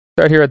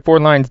Start here at 4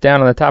 lines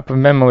down on the top of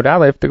Memod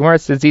Aleph. The Gemara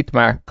says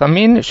Itmar.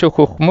 Chamin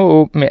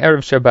shuchuchmu me'erev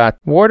Shabbat.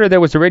 Water that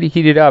was already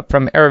heated up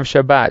from Erev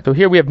Shabbat. So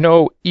here we have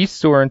no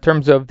Isur in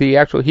terms of the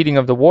actual heating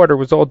of the water. It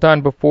was all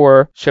done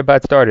before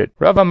Shabbat started.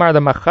 Rav Amar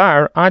the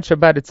Machar, on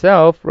Shabbat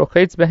itself,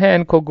 Rochetz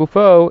behen kol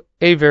gufo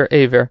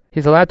aver.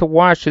 He's allowed to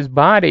wash his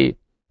body,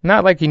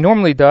 not like he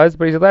normally does,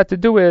 but he's allowed to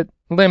do it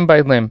limb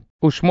by limb.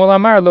 Ushmol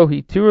Amar lo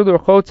hitiru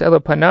l'rchotz el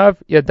panav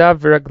yadav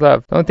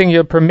v'raglav. The only thing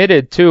you're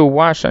permitted to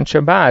wash on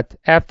Shabbat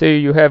after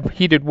you have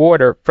heated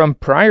water from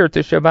prior to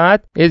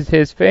Shabbat is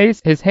his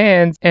face, his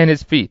hands, and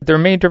his feet. The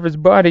remainder of his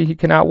body he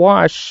cannot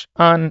wash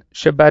on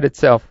Shabbat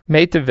itself.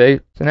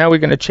 Meitave. So now we're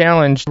going to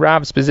challenge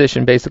Rav's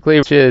position, basically,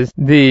 which is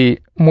the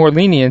more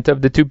lenient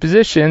of the two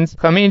positions.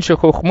 Chamin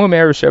shechuchmu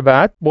me'erev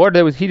Shabbat. Water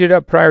that was heated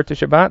up prior to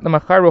Shabbat.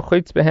 L'machar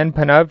rochetz behen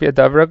panav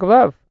yadav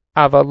v'raglav.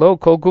 Avalo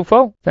kol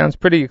gufo. Sounds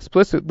pretty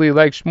explicitly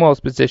like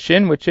Shmuel's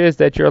position, which is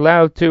that you're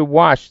allowed to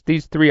wash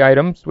these 3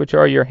 items, which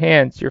are your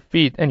hands, your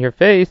feet, and your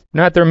face,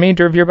 not the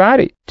remainder of your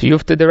body.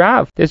 Tiyufta de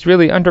Rav. This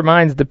really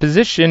undermines the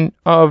position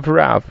of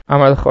Rav.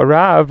 Amar l'cho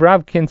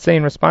Rav can say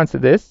in response to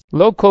this,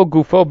 Lo kol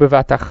gufo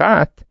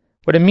bevatachat.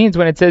 What it means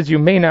when it says you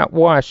may not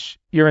wash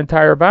your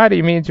entire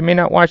body means you may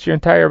not wash your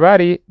entire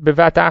body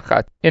bevat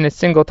achat, in a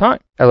single time.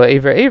 Ela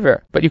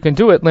aver. But you can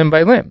do it limb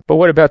by limb. But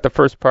what about the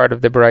first part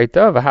of the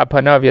Baraita?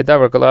 V'hapanav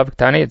yadav raglav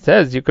ktani. It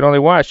says you can only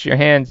wash your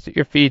hands,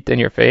 your feet, and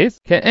your face.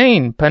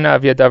 Ke'ein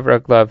panav yadav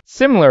raglav.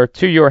 Similar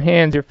to your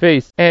hands, your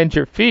face, and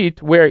your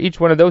feet, where each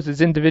one of those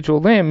is individual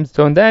limbs.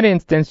 So in that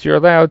instance, you're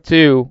allowed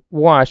to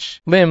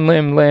wash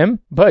limb,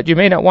 but you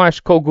may not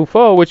wash kol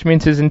gufo, which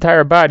means his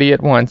entire body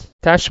at once.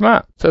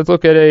 Tashma. So let's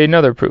look at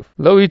another proof.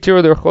 Lo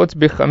hitiru l'rchotz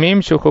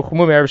b'chamim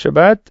shuchuchmu me'erev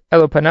Shabbat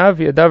elo panav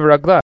yadav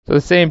raglav. So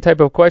the same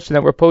type of question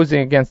that we're posing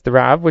against the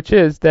Rav, which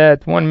is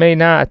that one may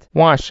not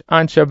wash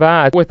on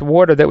Shabbat with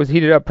water that was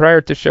heated up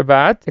prior to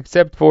Shabbat,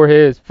 except for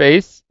his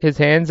face, his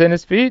hands, and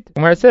his feet.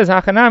 Where it says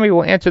Hachanami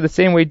will answer the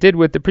same way it did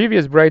with the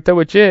previous Braita,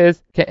 which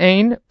is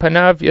Ke'ein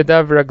panav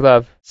yadav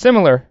raglav.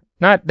 Similar,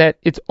 not that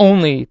it's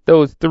only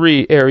those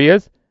 3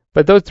 areas,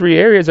 but those 3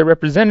 areas are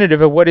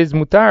representative of what is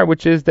mutar,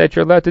 which is that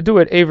you're allowed to do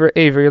it aver.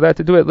 You're allowed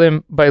to do it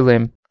limb by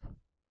limb.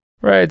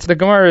 Right, so the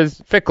Gemara is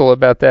fickle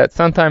about that.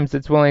 Sometimes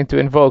it's willing to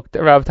invoke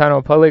Rav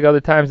Tano Upalik, other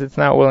times it's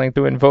not willing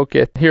to invoke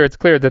it. Here it's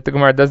clear that the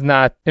Gemara does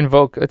not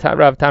invoke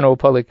Rav Tano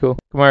Upalik.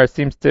 Gemara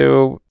seems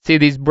to see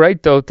these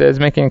Braitot as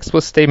making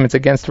explicit statements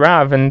against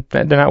Rav, and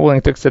they're not willing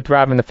to accept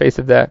Rav in the face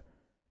of that.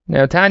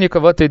 Now, Tanya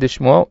Kavote de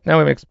Shmuel. Now we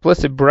have an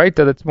explicit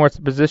Braita that's more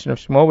the position of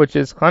Shmuel, which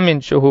is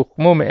Chamin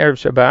shehuchmu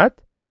me'erev Shabbat.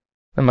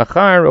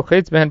 L'machar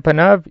rochetz behen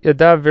panav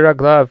yadav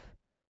v'raglav.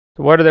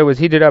 The water that was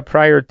heated up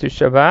prior to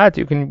Shabbat,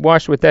 you can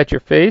wash with that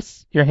your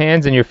face, your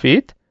hands, and your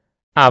feet.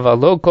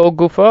 Avalo kol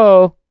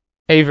gufo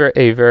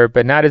aver,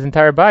 but not his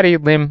entire body,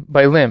 limb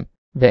by limb.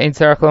 Ve'ein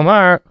tzarach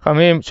lomar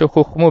chamim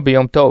shechuchmu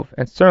b'yom tov.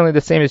 And certainly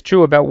the same is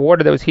true about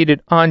water that was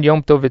heated on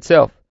Yom Tov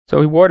itself.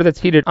 So water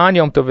that's heated on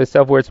Yom Tov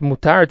itself, where it's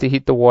mutar to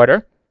heat the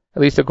water,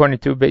 at least according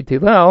to Beit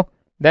Hillel,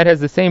 that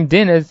has the same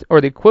din as, or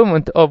the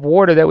equivalent of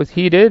water that was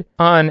heated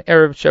on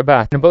Erev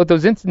Shabbat. In both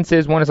those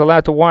instances, one is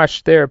allowed to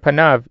wash their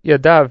panav,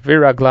 yadav,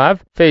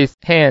 viraglav, face,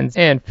 hands,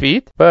 and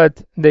feet,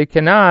 but they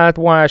cannot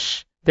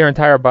wash their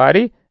entire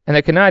body, and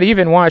they cannot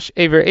even wash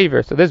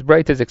aver. So this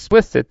Braita is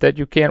explicit that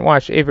you can't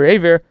wash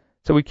aver,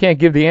 so we can't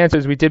give the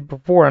answers we did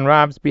before on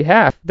Rab's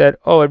behalf, that,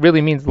 it really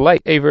means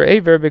like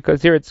aver,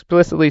 because here it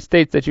explicitly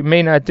states that you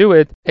may not do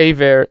it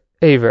aver.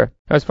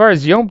 Now, as far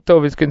as Yom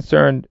Tov is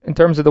concerned, in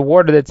terms of the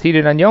water that's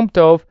heated on Yom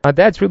Tov,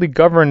 that's really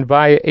governed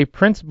by a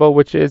principle,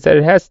 which is that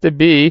it has to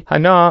be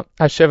Hana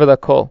Hashev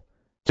Lakol.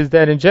 Which is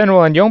that in general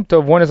on Yom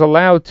Tov, one is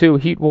allowed to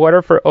heat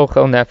water for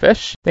Ochel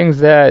Nefesh, things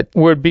that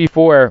would be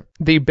for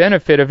the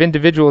benefit of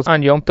individuals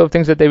on Yom Tov,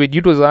 things that they would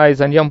utilize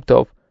on Yom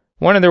Tov.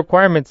 One of the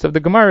requirements of the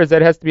Gemara is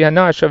that it has to be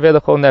Hana Hashev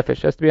Lakol Nefesh.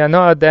 It has to be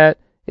Hana that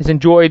is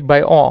enjoyed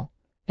by all,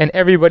 and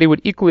everybody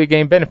would equally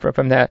gain benefit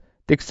from that.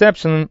 The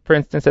exception, for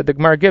instance, that the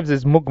Gemara gives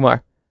is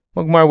Mugmar.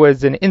 Mugmar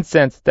was an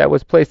incense that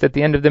was placed at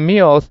the end of the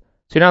meals,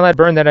 so you're not allowed to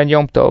burn that on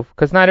Yom Tov,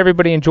 because not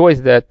everybody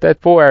enjoys that. That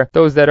for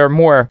those that are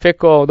more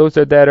fickle,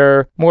 that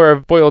are more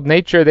of boiled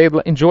nature, they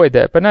enjoyed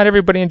that, but not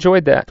everybody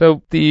enjoyed that.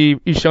 So the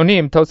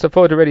Rishonim,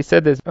 Tosafot already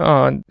said this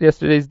on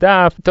yesterday's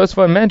daf.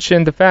 Tosafot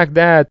mentioned the fact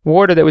that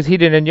water that was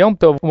heated in Yom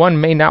Tov,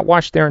 one may not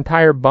wash their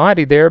entire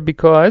body there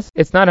because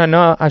it's not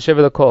Hana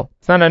Hashev Lakol.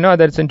 It's not enough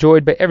that it's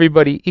enjoyed by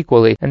everybody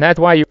equally. And that's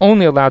why you're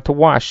only allowed to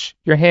wash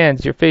your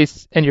hands, your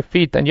face, and your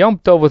feet on Yom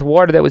Tov with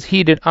water that was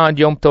heated on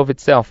Yom Tov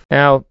itself.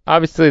 Now,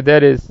 obviously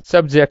that is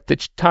subject to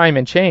time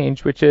and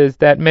change, which is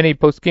that many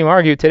poskim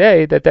argue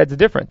today that that's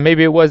different.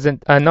 Maybe it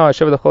wasn't Hana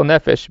Hashev L'Chol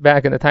Nefesh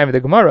back in the time of the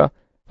Gemara,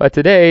 but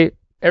today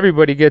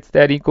everybody gets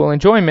that equal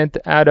enjoyment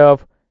out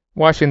of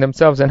washing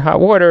themselves in hot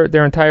water,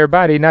 their entire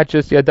body, not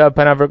just Yadav,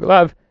 Panav,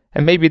 Raglav,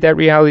 and maybe that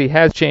reality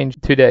has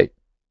changed today.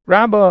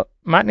 Rabba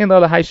Matni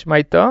Lala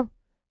Haishmaita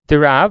de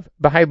Rav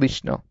Bahai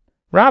Lishno.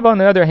 Rav, on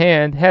the other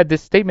hand, had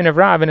this statement of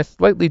Rav in a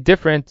slightly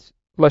different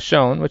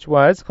lashon, which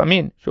was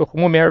Chamin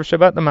Shuchmu Me'erev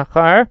Shabbat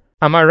L'Machar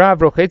Amar Rav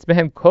rochetz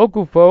behen kol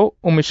gufo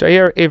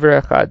u'mishayer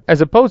ever echad.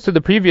 As opposed to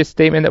the previous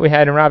statement that we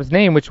had in Rav's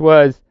name, which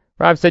was,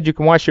 Rav said you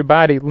can wash your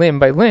body limb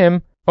by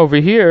limb. Over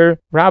here,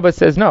 Rabbah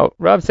says no.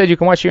 Rav said you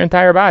can wash your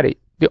entire body.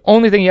 The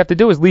only thing you have to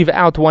do is leave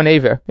out one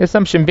aver. The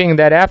assumption being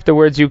that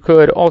afterwards you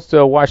could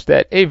also wash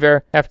that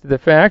aver after the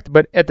fact,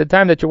 but at the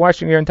time that you're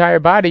washing your entire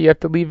body, you have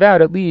to leave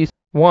out at least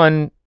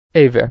one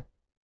aver.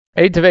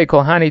 Eitave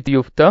kolhanit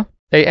yufta.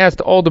 They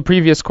asked all the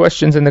previous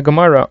questions in the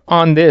Gemara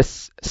on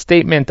this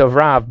statement of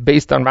Rav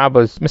based on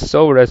Rabbah's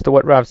Mesorah as to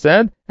what Rav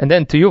said, and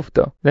then to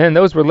Yufta. Then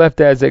those were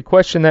left as a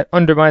question that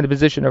undermined the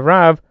position of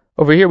Rav.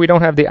 Over here we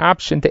don't have the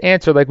option to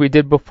answer like we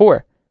did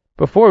before.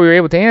 Before we were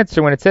able to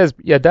answer when it says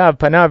Yadav,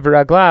 Panav,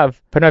 Raglav,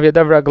 Panav,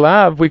 Yadav,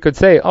 Raglav, we could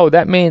say, oh,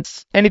 that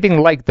means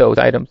anything like those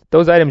items.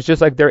 Those items,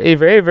 just like they're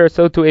aver,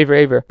 so too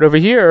aver. But over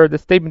here, the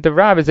statement of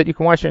Rav is that you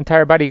can wash your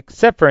entire body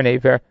except for an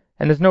aver.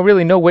 And there's no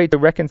way to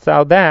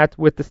reconcile that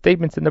with the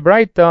statements in the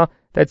Braita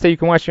that say you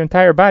can wash your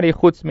entire body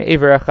chutz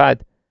me'ever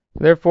achad.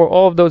 Therefore,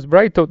 all of those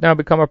Braitot now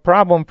become a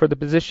problem for the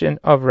position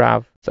of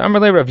Rav. So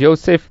Amarle Rav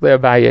Yosef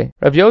le'Abaye.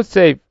 Rav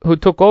Yosef, who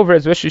took over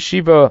as Rosh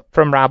Yeshiva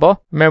from Rabbah.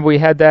 Remember we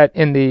had that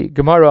in the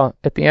Gemara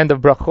at the end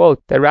of Brachot,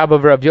 that Rabbah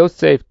of Rav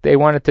Yosef, they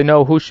wanted to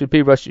know who should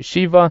be Rosh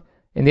Yeshiva.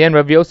 In the end,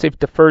 Rav Yosef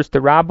defers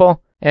to Rabbah.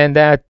 And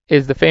that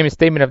is the famous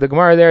statement of the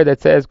Gemara there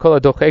that says, Kol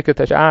adocheket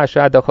hasha'ah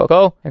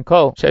sha'adachoko, and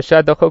Kol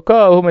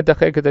sha'adachoko hu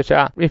medacheket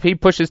hasha'ah. If he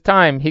pushes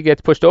time, he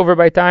gets pushed over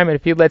by time, and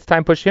if he lets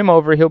time push him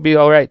over, he'll be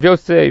alright.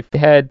 Joseph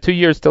had 2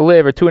 years to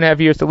live, or 2.5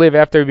 years to live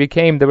after he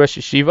became the Rosh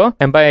Yeshiva,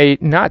 and by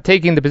not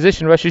taking the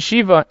position of Rosh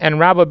Yeshiva, and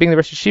Rabbah being the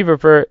Rosh Yeshiva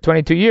for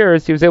 22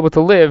 years, he was able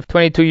to live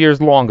 22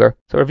 years longer.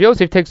 So Rav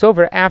Yosef takes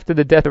over after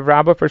the death of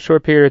Rabbah for a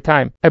short period of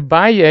time.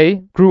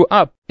 Abaye grew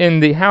up in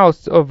the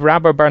house of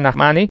Rabbi Bar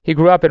Nachmani. He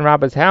grew up in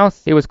Rabbah's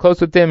house. He was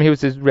close with him. He was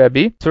his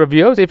Rebbe. So Rav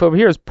Yosef over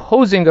here is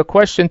posing a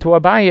question to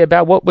Abaye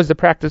about what was the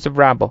practice of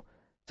Rabbah.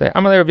 So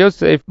Amalei Rav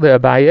Yosef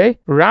le'Abaye,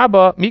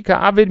 Rabbah mika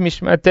avid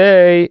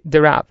mishmatei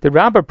de Rav. The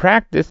Rabbah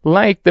practiced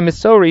like the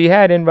Mesorah he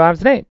had in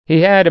Rav's name.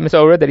 He had a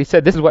Mesorah that he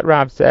said, this is what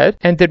Rav said,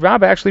 and did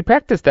Rabbah actually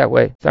practice that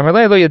way? So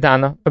Amalei lo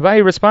yadana.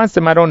 Abaye responds to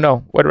him, I don't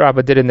know what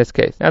Rabbah did in this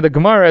case. Now the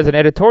Gemara, as an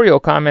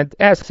editorial comment,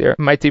 asks here,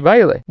 Maiti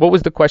Baile, what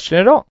was the question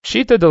at all?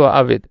 Shita de la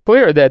avid.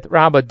 Clear that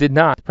Rabbah did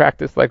not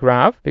practice like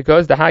Rav,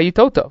 because the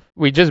Hayitotov.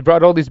 We just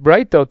brought all these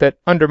Braitot that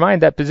undermine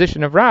that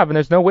position of Rav, and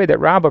there's no way that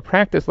Rabbah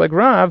practiced like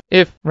Rav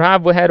if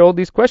Rav had all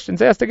these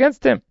questions asked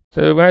against him.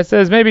 So where it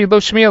says maybe lo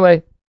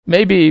shmiele,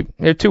 maybe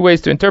there are two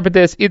ways to interpret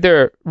this.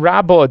 Either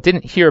Rabbah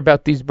didn't hear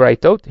about these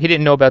Braitot, he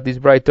didn't know about these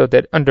Braitot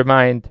that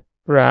undermined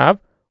Rav,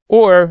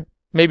 or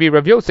maybe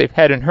Rav Yosef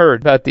hadn't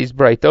heard about these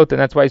Braitot,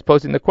 and that's why he's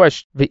posing the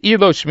question.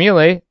 Ve'ilo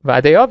shmiele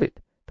vade ovid.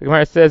 The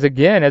Gemara says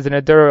again as an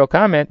editorial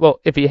comment, well,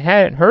 if he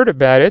hadn't heard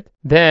about it,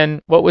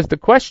 then what was the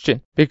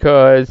question?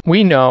 Because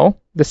we know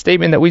the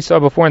statement that we saw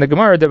before in the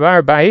Gemara,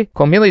 Devar Bai,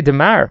 Komili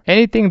Demar,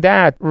 anything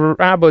that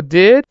Rabbah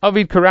did,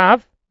 Avid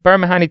Karav, Bar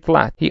Mahani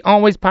Tlat. He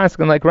always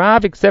paskin like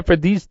Rav except for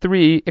these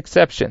three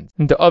exceptions.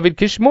 The Avid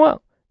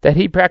Kishmuel, that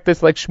he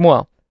practiced like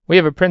Shmuel. We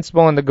have a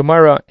principle in the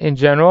Gemara in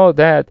general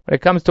that when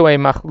it comes to a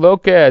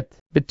machloket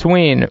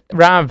between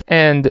Rav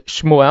and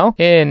Shmuel,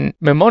 in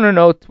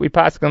Memononot we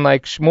paskin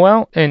like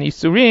Shmuel, and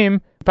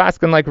Isurim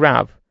paskin like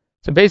Rav.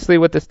 So basically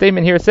what the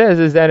statement here says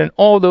is that in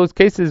all those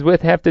cases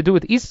which have to do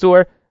with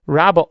Isur,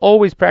 Rabbah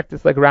always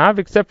practiced like Rav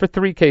except for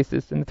three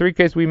cases. In the three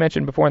cases we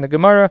mentioned before in the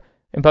Gemara,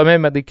 in Pameh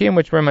Madlikim,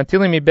 which were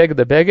Mantilim mi Beged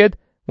the Beged,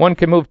 one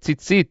can move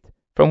tzitzit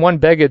from one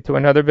Beged to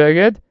another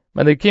Beged.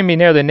 Madlikim mi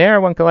Ner the Ner,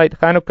 one can light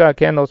Chanukah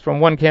candles from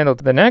one candle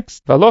to the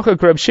next.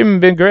 Valochak Reb Shimon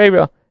ben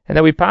Gereva, and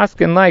that we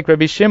paskin like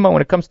Rabbi Shimon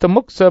when it comes to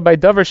Muksa by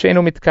Davar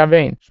Sheinu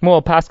Mitkavein.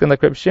 Shmuel paskin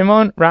like Reb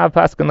Shimon, Rav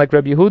paskin like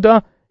Reb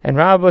Yehuda, and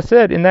Rabbah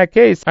said, in that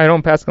case, I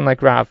don't paskin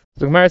like Rav.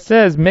 So Gemara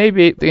says,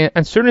 maybe the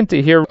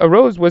uncertainty here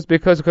arose was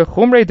because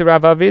Chumrei de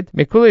Rav Avid,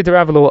 Mikulei de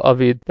Rav Lo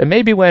Avid. That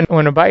maybe when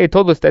Abaye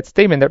told us that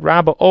statement that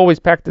Rabbah always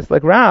practiced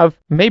like Rav,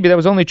 maybe that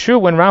was only true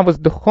when Rav was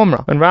the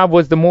Chumrah, when Rav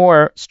was the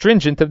more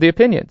stringent of the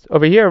opinions.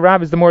 Over here,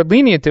 Rav is the more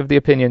lenient of the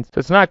opinions. So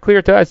it's not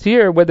clear to us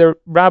here whether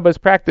Rabbah's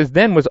practice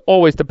then was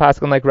always to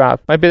paskin like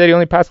Rav. Might be that he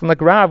only paskin like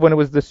Rav when it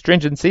was the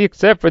stringency,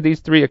 except for these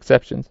three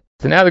exceptions.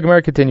 So now the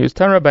Gemara continues.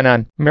 Tan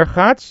Rabbanan,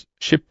 Merchatz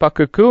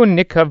shipakaku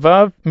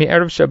nikavav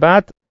mi'erev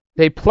Shabbat.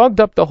 They plugged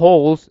up the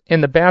holes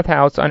in the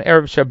bathhouse on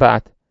Erev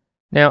Shabbat.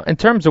 Now, in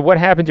terms of what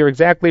happened here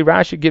exactly,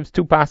 Rashi gives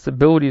two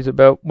possibilities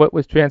about what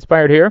was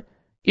transpired here.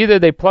 Either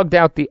they plugged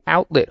out the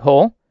outlet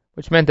hole,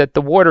 which meant that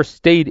the water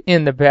stayed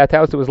in the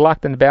bathhouse, it was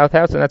locked in the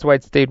bathhouse, and that's why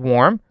it stayed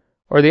warm.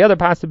 Or the other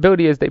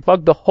possibility is they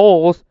plugged the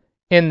holes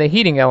in the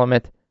heating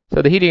element,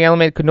 so the heating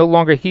element could no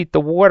longer heat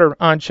the water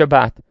on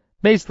Shabbat.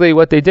 Basically,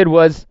 what they did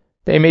was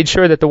they made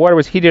sure that the water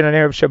was heated on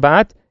Erev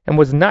Shabbat and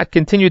was not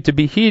continued to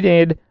be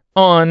heated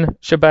on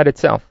Shabbat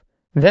itself.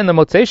 Then the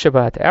Motzei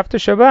Shabbat, after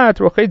Shabbat,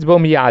 Rochetz bo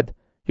miyad.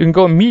 You can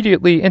go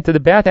immediately into the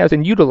bathhouse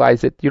and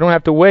utilize it. You don't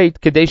have to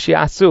wait, Kadeshi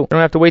Asu. You don't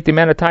have to wait the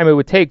amount of time it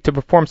would take to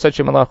perform such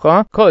a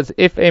malacha, because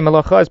if a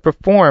malacha is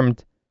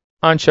performed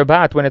on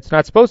Shabbat when it's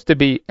not supposed to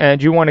be,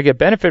 and you want to get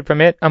benefit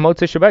from it, on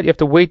Motzei Shabbat, you have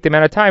to wait the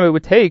amount of time it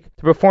would take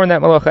to perform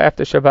that malacha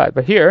after Shabbat.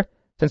 But here,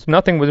 since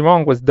nothing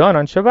was done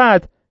on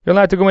Shabbat, you're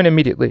allowed to go in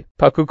immediately.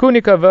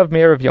 Pakukunika vav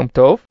me'erev Yom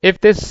Tov. If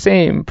this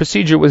same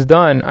procedure was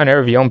done on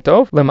Erev Yom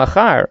Tov,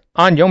 lemachar,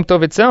 on Yom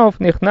Tov itself,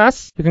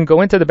 nichnas, you can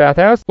go into the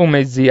bathhouse,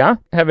 umezia,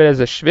 have it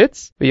as a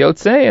shvitz,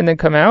 v'yotze, and then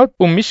come out,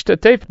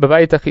 umishtatef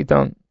b'bayit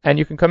hachiton. And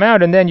you can come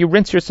out and then you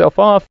rinse yourself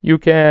off. You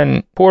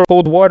can pour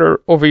cold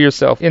water over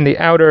yourself in the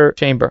outer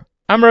chamber.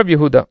 Amar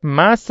Yehuda,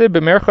 Maaseh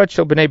b'merchat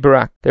shel Bnei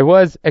Barak. There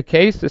was a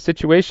case, a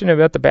situation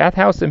about the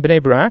bathhouse in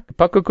Bnei Barak.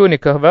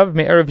 Pakukunika vav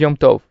me'erev Yom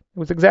Tov. It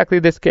was exactly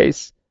this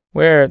case,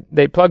 where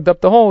they plugged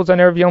up the holes on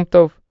Erev Yom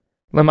Tov.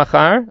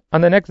 Lemachar,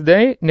 on the next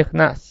day,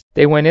 nichnas.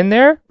 They went in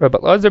there, Rabbi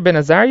Elazar ben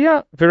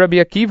Azariah,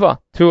 v'Rabbi Akiva,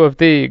 two of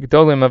the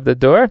Gdolim of the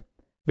door,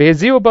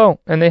 v'yeziu bo,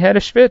 and they had a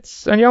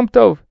shvitz on Yom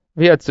Tov,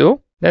 v'yatzu.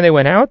 Then they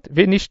went out,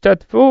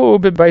 v'nishtatfu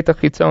b'bayit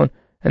hachitzon,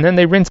 and then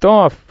they rinsed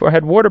off, or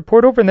had water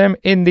poured over them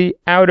in the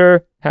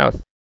outer house.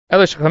 But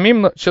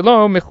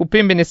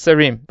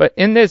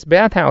in this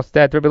bathhouse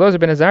that Rabbi Elazar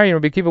ben Azariah and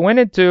Rabbi Akiva went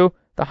into,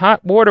 the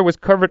hot water was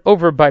covered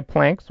over by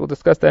planks. We'll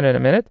discuss that in a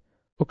minute.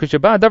 When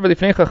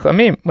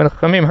the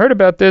Chachamim heard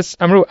about this,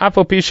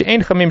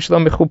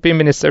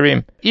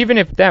 even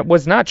if that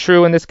was not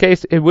true in this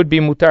case, it would be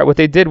mutar. What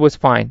they did was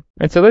fine.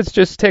 And so let's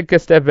just take a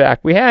step back.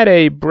 We had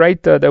a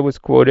Breita that was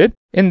quoted.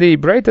 In the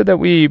Breita that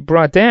we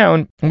brought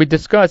down, we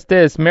discussed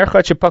this,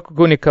 Merchat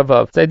Shepakuguni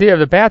Kavav. It's the idea of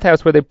the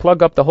bathhouse where they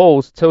plug up the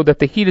holes so that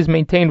the heat is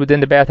maintained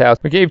within the bathhouse.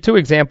 We gave two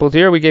examples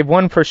here. We gave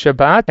one for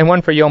Shabbat and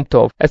one for Yom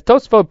Tov. As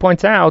Tosfot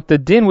points out, the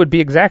din would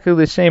be exactly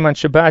the same on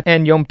Shabbat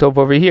and Yom Tov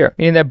over here.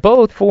 Meaning that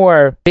both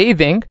for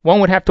bathing,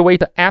 one would have to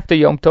wait after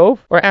Yom Tov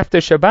or after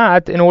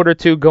Shabbat in order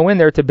to go in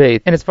there to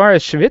bathe. And as far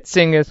as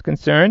schwitzing is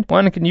concerned,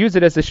 one can use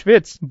it as a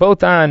schwitz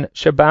both on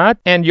Shabbat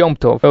and Yom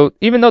Tov. So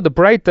even though the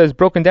Breita is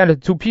broken down into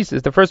two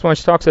pieces, the first one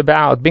talks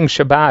about being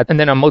Shabbat and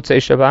then on Motzei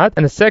Shabbat,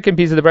 and the second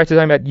piece of the Breita is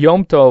talking about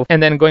Yom Tov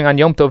and then going on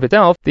Yom Tov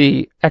itself.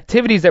 The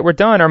activities that were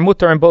done are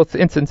mutar in both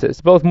instances,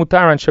 both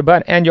mutar on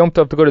Shabbat and Yom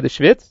Tov to go to the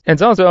Shvitz, and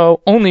it's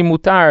also only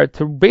mutar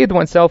to bathe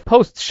oneself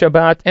post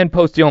Shabbat and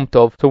post Yom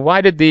Tov. So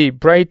why did the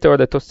Breita or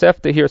the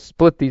Tosefta here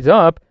split these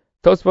up?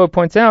 Tosfot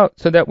points out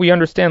so that we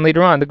understand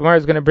later on. The Gemara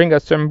is going to bring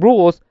us some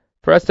rules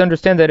for us to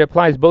understand that it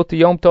applies both to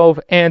Yom Tov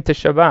and to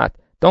Shabbat.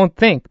 Don't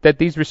think that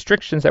these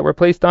restrictions that were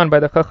placed on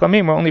by the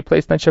Chachamim were only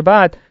placed on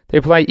Shabbat. They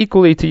apply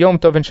equally to Yom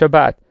Tov and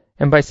Shabbat.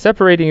 And by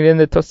separating it in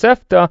the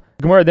Tosefta,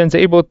 Gemara then is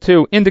able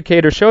to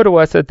indicate or show to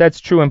us that that's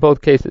true in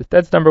both cases.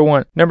 That's number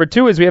one. Number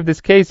two is we have this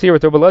case here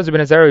with Rabbi Elazar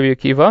ben Azariah and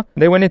Akiva.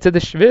 They went into the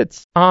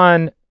Shvitz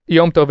on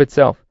Yom Tov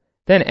itself.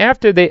 Then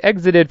after they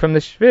exited from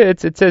the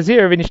Shvitz, it says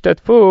here,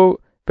 V'nishtatfu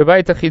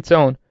b'bayit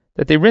hachitzon,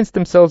 that they rinsed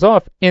themselves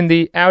off in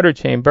the outer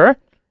chamber.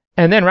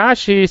 And then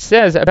Rashi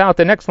says about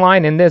the next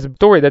line in this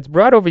story that's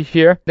brought over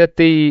here that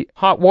the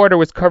hot water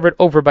was covered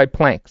over by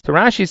planks. So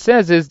Rashi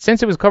says is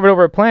since it was covered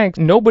over by planks,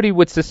 nobody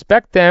would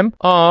suspect them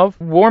of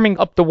warming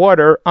up the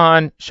water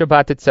on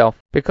Shabbat itself.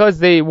 Because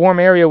the warm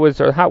area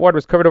or hot water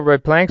was covered over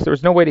by planks, there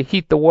was no way to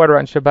heat the water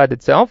on Shabbat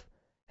itself.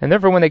 And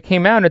therefore, when they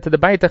came out into the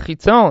Bayit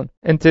HaChitzon,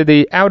 into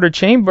the outer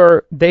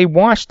chamber, they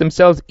washed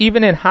themselves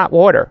even in hot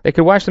water. They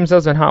could wash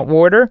themselves in hot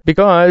water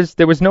because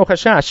there was no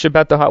chashash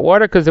about the hot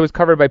water because it was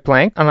covered by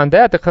planks. And on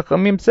that, the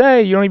Chachamim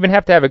say you don't even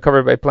have to have it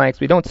covered by planks.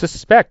 We don't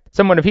suspect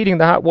someone of heating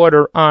the hot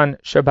water on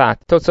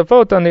Shabbat.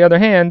 Tosafot, on the other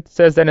hand,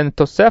 says that in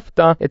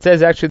Tosefta, it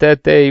says actually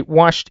that they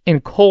washed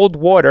in cold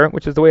water,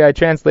 which is the way I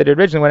translated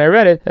originally when I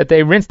read it, that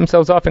they rinsed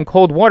themselves off in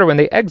cold water when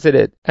they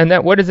exited. And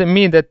that what does it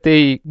mean that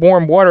the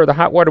warm water, the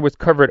hot water was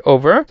covered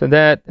over? So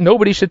that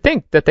nobody should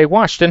think that they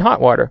washed in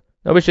hot water.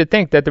 Nobody should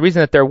think that the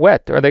reason that they're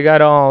wet or they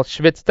got all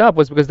schwitzed up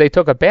was because they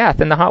took a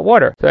bath in the hot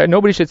water. So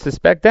nobody should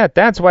suspect that.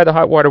 That's why the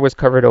hot water was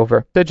covered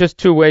over. There are just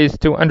two ways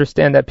to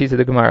understand that piece of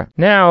the Gemara.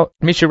 Now,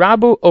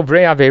 Mishirabu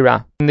Ovrei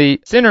Aveira. The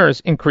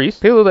sinners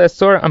increased. They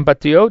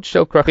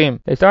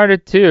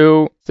started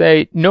to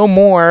say no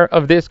more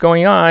of this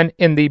going on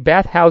in the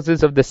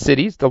bathhouses of the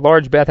cities, the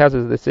large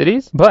bathhouses of the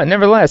cities. But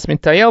nevertheless,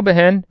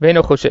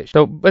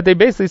 but they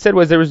basically said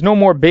was there was no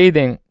more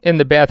bathing in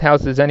the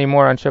bathhouses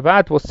anymore on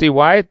Shabbat. We'll see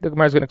why. The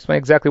Gemara is going to explain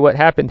exactly what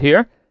happened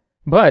here.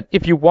 But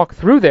if you walk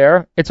through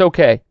there, it's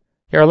okay.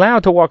 You're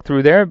allowed to walk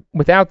through there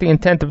without the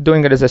intent of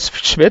doing it as a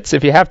schwitz.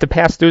 If you have to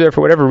pass through there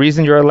for whatever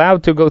reason, you're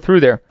allowed to go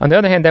through there. On the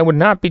other hand, that would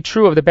not be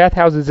true of the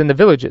bathhouses in the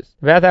villages.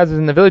 The bathhouses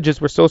in the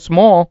villages were so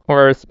small,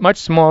 or much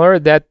smaller,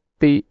 that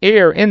the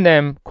air in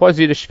them caused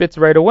you to schwitz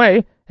right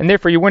away, and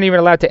therefore you weren't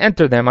even allowed to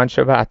enter them on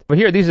Shabbat. But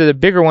here, these are the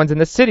bigger ones in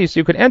the city, so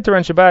you could enter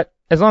on Shabbat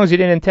as long as you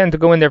didn't intend to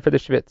go in there for the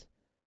schwitz.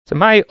 So,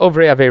 my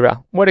Ovrei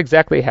Aveira. What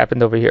exactly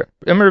happened over here?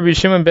 Amar Rabbi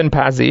Shimon ben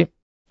Pazi,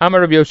 Amar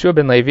Rabbi Yoshua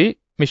ben Levi,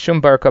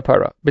 Mishum bar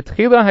kapara.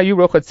 Betchila hayu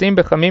rochatzim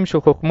bechamim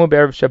shuchuchmu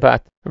be'erev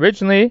Shabbat.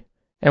 Originally,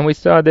 and we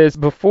saw this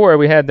before,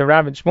 we had the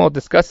Rav and Shmuel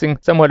discussing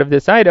somewhat of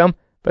this item,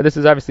 but this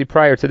is obviously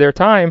prior to their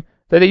time,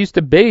 that they used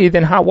to bathe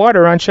in hot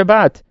water on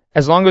Shabbat,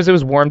 as long as it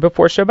was warmed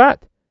before Shabbat.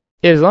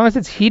 As long as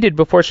it's heated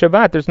before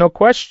Shabbat, there's no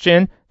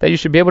question that you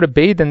should be able to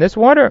bathe in this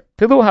water.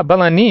 Tilu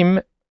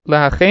habalanim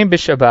lahachem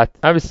b'Shabbat.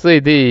 Obviously,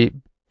 the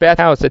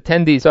bathhouse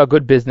attendees saw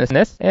good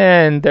business,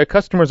 and their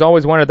customers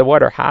always wanted the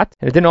water hot,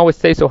 and it didn't always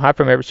stay so hot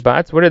from every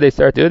Shabbat. So what did they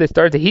start to do? They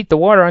started to heat the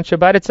water on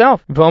Shabbat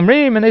itself.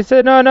 V'omrim, and they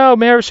said, no,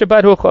 me'erev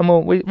Shabbat hu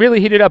chamu. We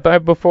really heat it up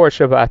before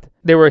Shabbat.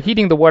 They were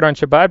heating the water on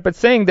Shabbat, but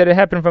saying that it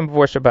happened from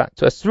before Shabbat.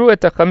 So asru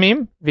et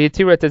hachamim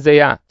v'yitiru et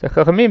hazeyah. The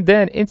Chachamim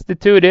then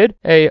instituted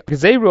a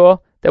gzeira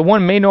that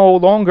one may no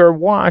longer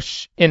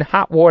wash in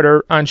hot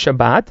water on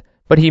Shabbat,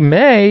 but he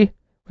may,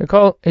 we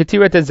call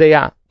hitiru et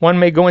hazeyah. One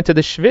may go into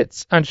the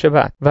shvitz on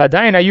Shabbat.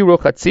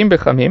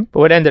 But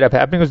what ended up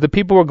happening was the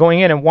people were going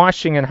in and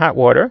washing in hot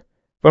water.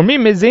 And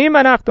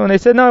they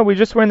said, no, we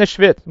just were in the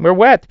shvitz. We're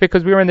wet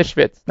because we were in the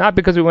shvitz, not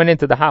because we went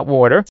into the hot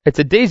water. It's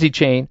a daisy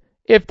chain.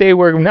 If they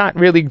were not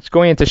really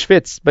going into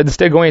shvitz, but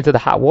instead going into the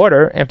hot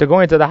water, after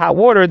going into the hot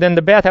water, then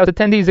the bathhouse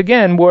attendees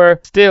again were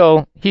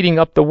still heating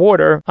up the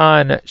water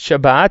on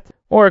Shabbat.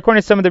 Or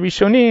according to some of the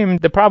Rishonim,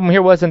 the problem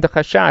here wasn't the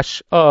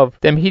chashash of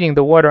them heating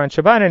the water on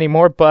Shabbat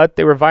anymore, but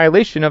they were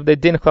violation of the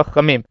din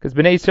chachamim. Because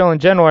Bnei Yisrael in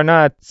general are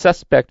not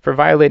suspect for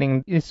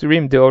violating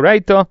Isurim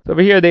deoraita. So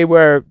over here they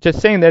were just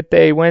saying that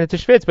they went into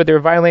shvitz, but they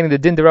were violating the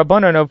din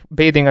derabanan of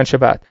bathing on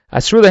Shabbat.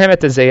 Asru lehem et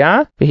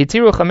hazeyah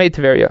v'hitiru chamei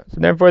Tveria. So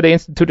therefore they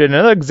instituted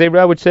another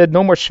gzeira which said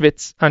no more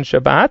shvitz on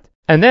Shabbat.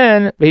 And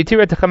then, they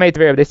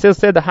still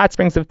said the hot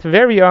springs of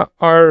Tveria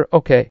are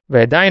okay.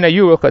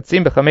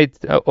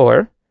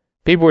 Or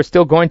people were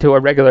still going to a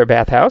regular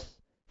bathhouse.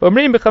 And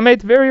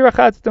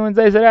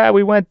they said,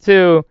 we went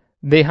to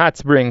the hot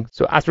spring.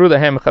 So asru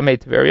lahem chamei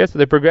Tveria. So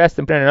they progressed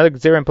and put in another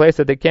gzeira in place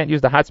that they can't use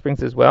the hot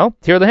springs as well.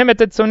 Tir lahem et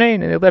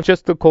tzonein, and they left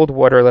just the cold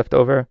water left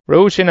over.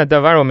 Ra'ushin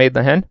adavaro made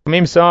lahen.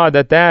 Mim saw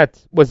that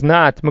was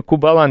not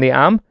mekubal on the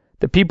am.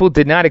 The people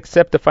did not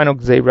accept the final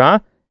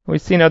gzeira. We've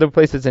seen other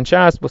places in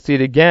Shas. We'll see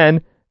it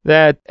again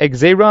that a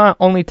gzeira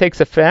only takes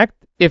effect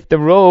if the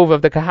rov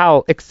of the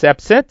kahal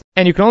accepts it,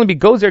 and you can only be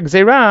gozer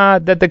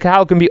gzeira that the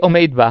kahal can be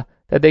omeidva,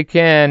 that they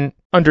can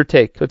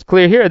undertake. So it's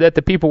clear here that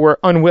the people were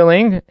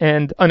unwilling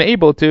and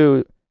unable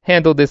to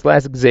handle this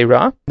last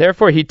gzeira.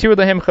 Therefore, hitiru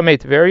lahem chamei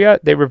Tveria,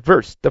 they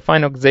reversed the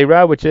final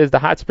gzeira, which is the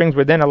hot springs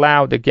were then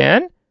allowed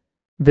again.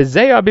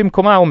 V'zeya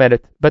bimkoma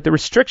omeret, but the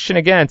restriction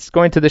against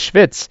going to the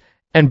shvitz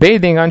and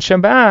bathing on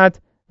Shabbat,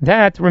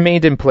 that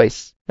remained in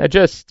place. Now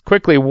just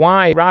quickly,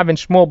 why Rav and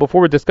Shmuel,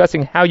 before we're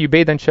discussing how you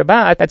bathe on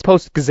Shabbat, that's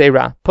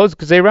post-Gzeira.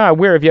 Post-Gzeira,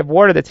 where if you have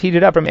water that's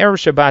heated up from Erev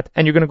Shabbat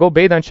and you're going to go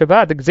bathe on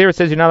Shabbat, the Gzeira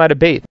says you're not allowed to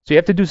bathe. So you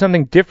have to do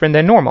something different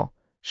than normal.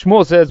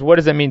 Shmuel says, what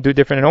does that mean, do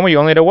different than normal? You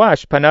only have to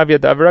wash. Panavia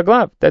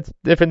davaraglav. That's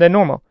different than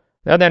normal.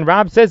 Now then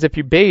Rav says if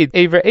you bathe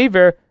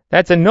Aver,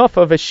 that's enough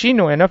of a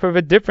shino, enough of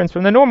a difference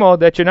from the normal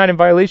that you're not in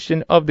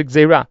violation of the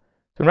Gzeira.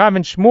 So Rav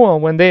and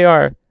Shmuel, when they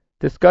are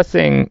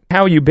discussing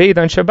how you bathe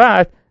on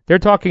Shabbat, they're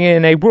talking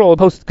in a world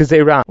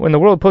post-Gzeira. When the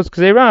world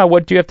post-Gzeira,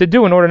 what do you have to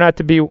do in order not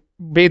to be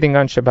bathing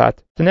on Shabbat?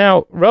 So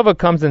now Rava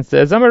comes and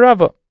says, Amar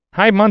Rava,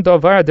 Hai man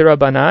davar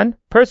derabanan,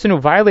 person who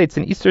violates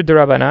an Isur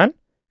derabanan,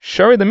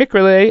 shari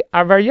l'mikrele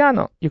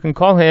avaryano. You can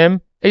call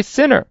him a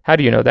sinner. How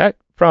do you know that?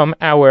 From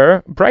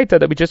our Braita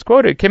that we just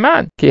quoted.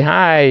 Kiman.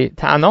 Kihai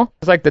Tano.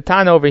 It's like the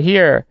Tano over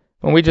here,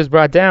 when we just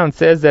brought down,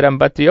 says that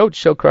Ambatiot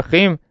shel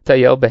krachim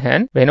tayel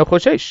behen ve'eno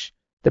choshesh.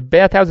 The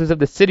bathhouses of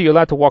the city, you're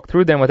allowed to walk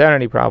through them without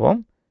any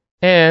problem.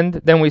 And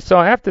then we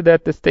saw after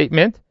that the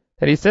statement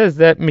that he says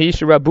that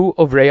Mish Rabu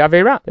Ovrei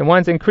Avera. And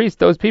one's increased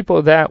those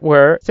people that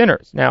were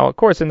sinners. Now, of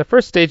course, in the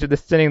first stage of the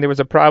sinning, there was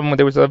a problem.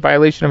 There was a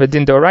violation of a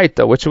din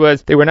d'oraita, which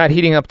was they were not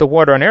heating up the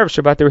water on Erev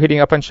Shabbat, they were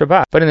heating up on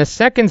Shabbat. But in the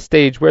second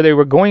stage, where they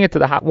were going into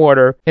the hot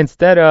water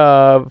instead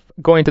of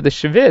going to the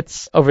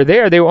shvitz, over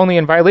there, they were only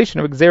in violation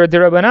of Gzeira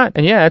Dirabanan.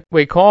 And yet,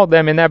 we called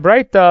them in that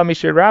Braita,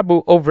 Mish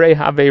Rabu Ovrei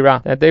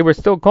Havera, that they were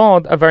still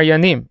called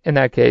Avaryanim in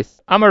that case.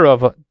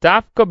 Amarova,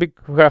 Dafka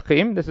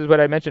Bikrachim, this is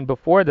what I mentioned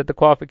before, that the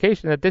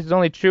qualification that this is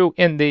only true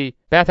in the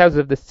bathhouses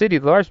of the city,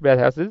 the large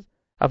bathhouses.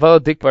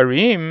 Aval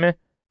Dikvarim,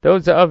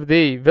 those of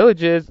the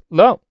villages,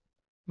 lo.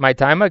 My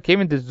time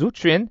came into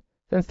Zutrin,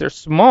 since they're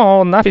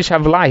small, Nafish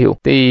Havlahu.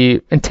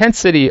 The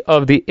intensity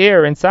of the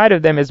air inside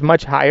of them is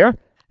much higher,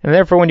 and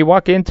therefore when you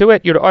walk into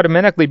it, you'd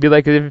automatically be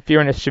like if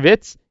you're in a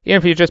shvitz, even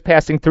if you're just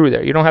passing through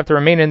there. You don't have to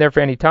remain in there for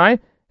any time.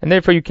 And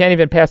therefore you can't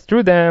even pass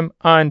through them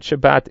on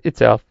Shabbat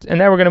itself. And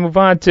now we're going to move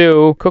on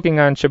to cooking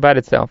on Shabbat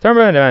itself.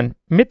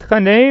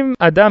 Mitchanem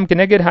Adam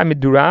keneged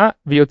hamidura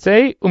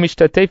v'yotzei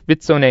umishtatef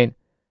bitzonein.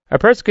 A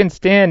person can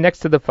stand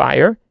next to the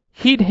fire,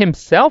 heat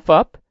himself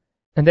up,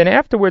 and then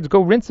afterwards go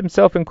rinse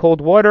himself in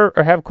cold water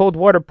or have cold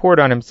water poured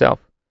on himself.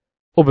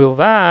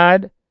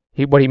 Ubilvad,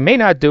 what he may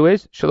not do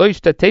is shelo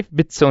yishtatef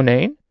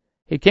bitzonein.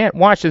 He can't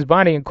wash his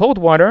body in cold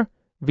water.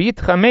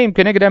 V'yitchamem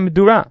keneged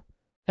hamidura.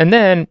 And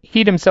then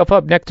heat himself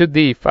up next to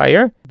the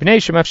fire,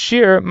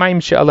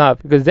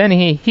 because then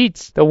he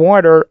heats the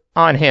water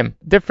on him.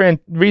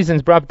 Different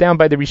reasons brought down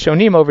by the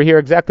Rishonim over here,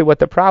 exactly what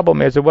the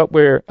problem is or what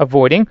we're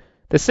avoiding.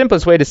 The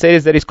simplest way to say it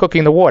is that he's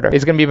cooking the water.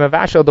 He's going to be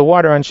mavashel the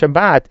water on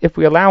Shabbat. If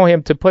we allow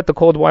him to put the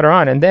cold water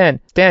on and then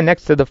stand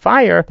next to the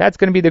fire, that's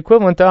going to be the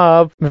equivalent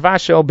of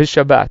mavashel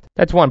b'Shabbat.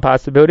 That's one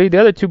possibility. The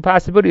other two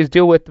possibilities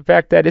deal with the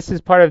fact that this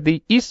is part of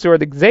the Isur,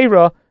 the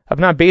Gzeira, of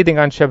not bathing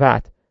on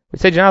Shabbat. We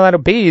said you're not allowed to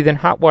bathe in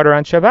hot water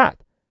on Shabbat.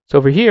 So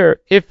over here,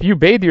 if you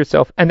bathe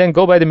yourself and then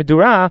go by the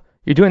Midurah,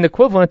 you're doing the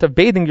equivalent of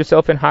bathing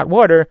yourself in hot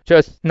water,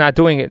 just not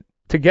doing it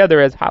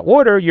together as hot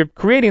water. You're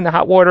creating the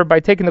hot water by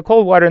taking the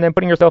cold water and then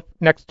putting yourself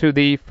next to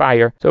the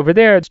fire. So over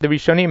there, the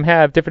Rishonim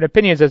have different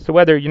opinions as to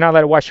whether you're not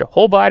allowed to wash your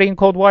whole body in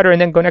cold water and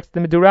then go next to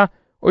the Midurah,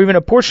 or even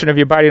a portion of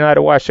your body not allowed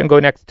to wash and go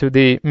next to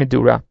the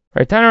Midurah.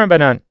 Right, Tanar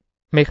Banan.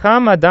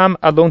 Mecham Adam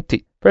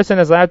Alontit. Person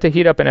is allowed to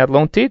heat up an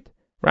Alontit.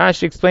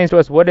 Rashi explains to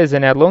us what is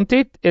an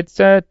Alontit.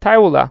 It's a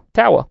towel. So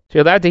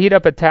you're allowed to heat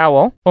up a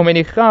towel.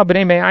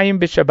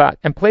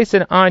 And place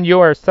it on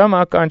your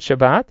stomach on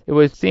Shabbat. It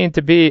was seen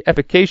to be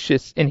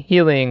efficacious in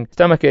healing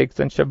stomach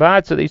aches on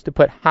Shabbat, so they used to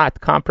put hot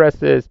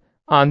compresses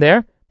on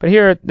there. But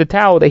here, the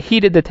towel, they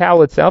heated the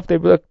towel itself. They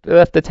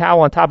left the towel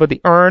on top of the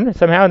urn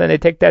somehow, and then they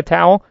take that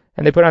towel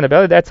and they put it on the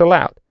belly. That's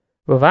allowed.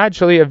 The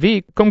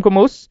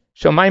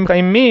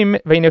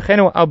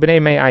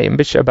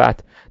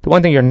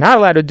one thing you're not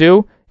allowed to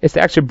do is to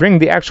actually bring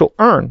the actual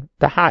urn,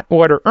 the hot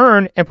water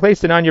urn, and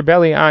place it on your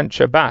belly on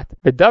Shabbat.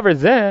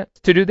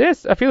 To do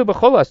this,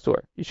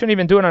 you shouldn't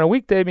even do it on a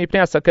weekday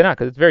because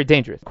it's very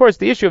dangerous. Of course,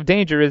 the issue of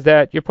danger is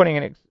that you're putting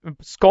a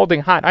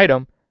scalding hot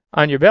item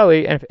on your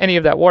belly, and if any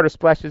of that water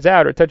splashes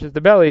out or touches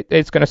the belly,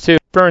 it's going to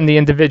burn the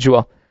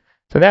individual.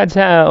 So that's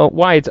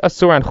why it's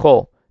asur on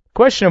chol. The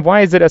question of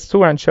why is it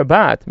asur on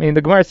Shabbat? I mean,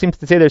 the Gemara seems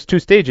to say there's two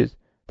stages.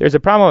 There's a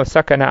problem of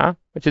sakana,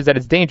 which is that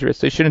it's dangerous,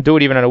 so you shouldn't do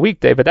it even on a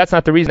weekday, but that's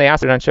not the reason they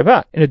asked it on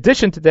Shabbat. In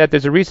addition to that,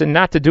 there's a reason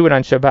not to do it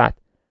on Shabbat.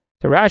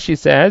 So Rashi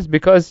says,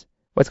 because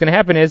what's going to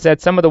happen is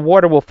that some of the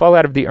water will fall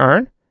out of the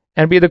urn,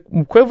 and be the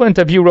equivalent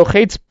of you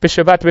rochetz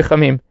b'Shabbat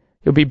v'chamim.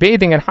 You'll be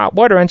bathing in hot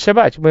water on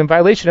Shabbat. You'll be in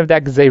violation of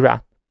that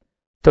gzeirah.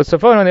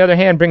 Tosafot, on the other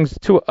hand, brings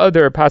two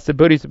other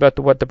possibilities about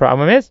what the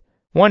problem is.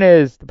 One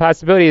is the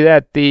possibility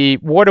that the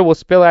water will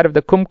spill out of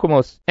the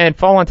kumkumos and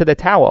fall onto the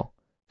towel,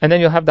 and then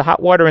you'll have the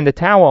hot water in the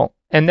towel,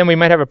 and then we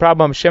might have a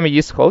problem, Shema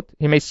Yischot.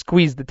 He may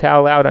squeeze the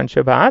towel out on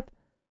Shabbat.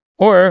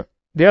 Or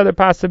the other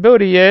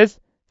possibility is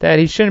that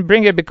he shouldn't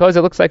bring it because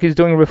it looks like he's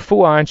doing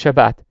refuah on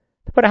Shabbat.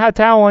 To put a hot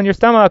towel on your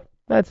stomach,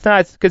 that's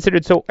not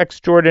considered so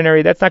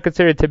extraordinary. That's not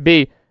considered to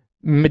be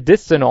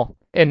medicinal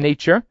in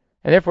nature,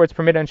 and therefore it's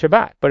permitted on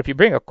Shabbat. But if you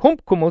bring a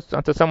kumkumus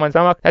onto someone's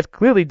stomach, that's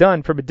clearly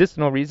done for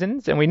medicinal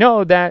reasons, and we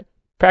know that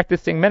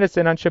practicing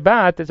medicine on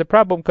Shabbat is a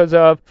problem because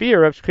of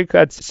fear of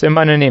shchikat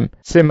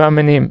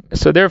simamanim.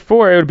 So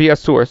therefore it would be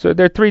asur. So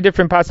there are three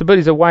different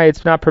possibilities of why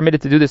it's not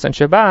permitted to do this on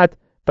Shabbat,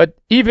 but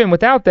even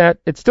without that,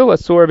 it's still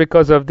asur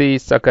because of the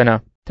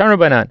sakana. Tanu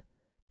banan.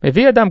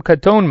 Mevi adam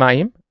katon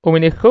mayim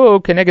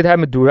uminichu keneged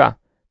ha-medura.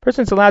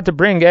 Person's allowed to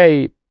bring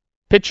a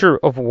pitcher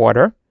of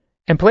water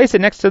and place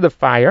it next to the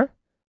fire.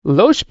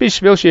 Lo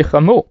bishvil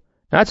shechamu.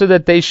 Not so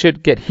that they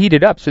should get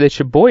heated up, so they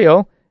should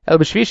boil. El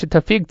b'shvi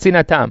shetafig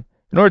tzinatam.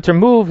 In order to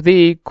remove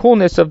the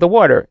coolness of the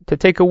water, to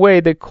take away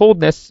the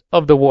coldness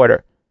of the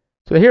water.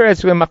 So here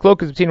is when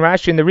machlokas between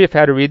Rashi and the Rif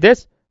how to read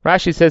this.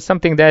 Rashi says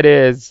something that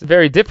is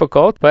very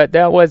difficult, but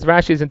that was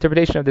Rashi's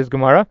interpretation of this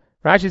Gemara.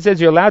 Rashi says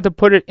you're allowed to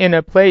put it in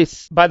a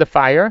place by the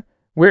fire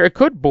where it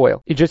could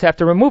boil. You just have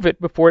to remove it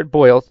before it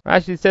boils.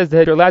 Rashi says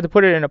that you're allowed to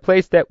put it in a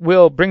place that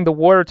will bring the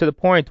water to the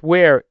point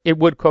where it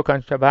would cook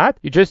on Shabbat.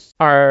 You just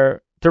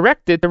are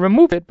directed to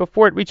remove it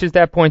before it reaches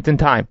that point in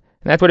time.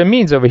 And that's what it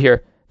means over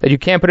here. That you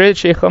can't put it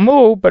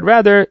shechamu, but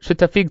rather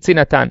shetafig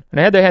tzinatam. On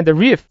the other hand, the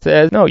Rif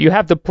says, no, you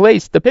have to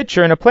place the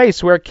pitcher in a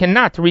place where it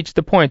cannot reach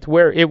the point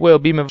where it will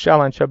be mevshal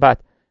on Shabbat.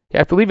 You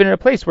have to leave it in a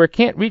place where it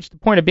can't reach the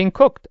point of being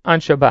cooked on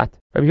Shabbat.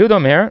 Rabbi Yehuda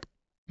Omer,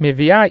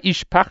 mevia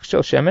ish pach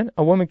shel shemen,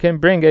 a woman can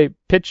bring a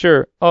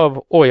pitcher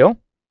of oil,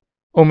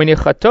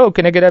 umenichato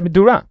keneged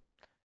ha-medura,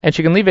 and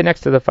she can leave it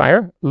next to the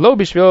fire. Lo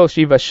bishvil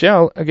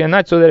shivashel, again,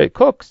 not so that it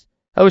cooks,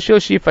 el bishvil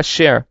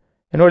shifasher,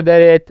 in order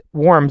that it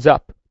warms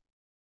up.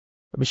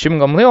 Rabbi Shimon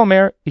Gamliel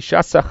Omer,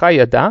 Isha sacha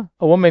yada,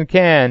 a woman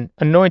can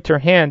anoint her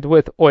hand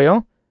with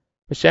oil,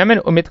 and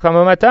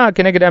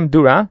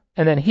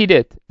then heat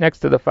it next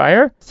to the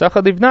fire,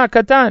 sacha livna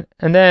katan,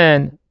 and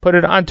then put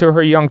it onto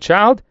her young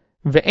child,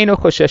 ve'eno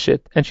chosheshet,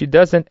 and she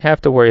doesn't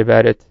have to worry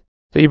about it.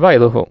 So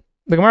Yivailuhu.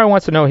 The Gemara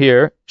wants to know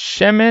here,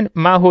 Shemen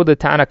mahu the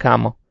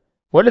Tanakama.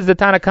 What does the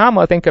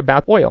Tanakama think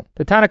about oil?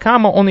 The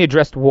Tanakama only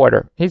addressed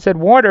water. He said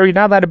water, you're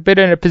not allowed to put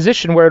it in a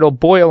position where it'll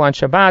boil on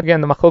Shabbat. Again,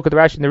 the Machlokes, the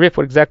Rashi, and the Rif,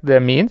 what exactly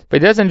that means. But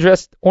it doesn't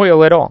address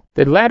oil at all.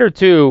 The latter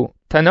two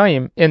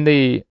Tanaim in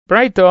the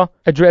Braita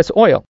address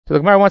oil. So the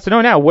Gemara wants to know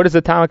now, what does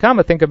the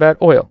Tanakama think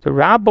about oil? So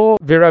Rabbo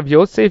v'Rav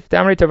Yosef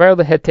damri tavar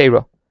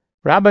lehetero.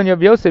 Rabbi and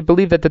Rav Yosef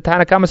believe that the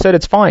Tanakama said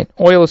it's fine.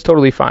 Oil is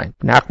totally fine.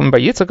 Nachman bar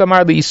Yitzchak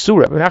amar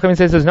li'isura. Nachman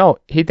says no.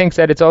 He thinks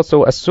that it's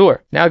also asur.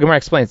 Now the Gemara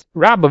explains.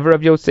 Rabbi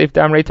Rav Yosef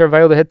damrei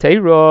tarvayo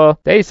lehetero.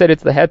 They said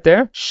it's the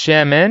heter.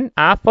 Shemen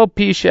afal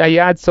pi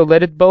she'ayad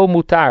soledet bo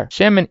mutar.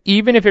 Shemen,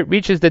 even if it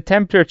reaches the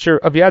temperature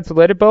of yad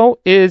soledet bo,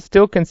 is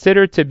still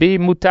considered to be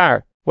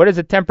mutar. What is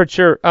the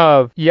temperature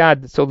of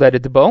Yad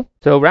Soledet Bo?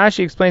 So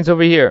Rashi explains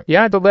over here,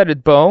 Yad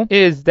Soledet Bo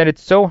is that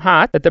it's so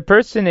hot that the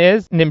person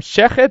is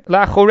Nimshechet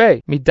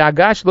Lachore,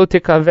 Midagash Lo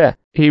Tekaveh.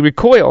 He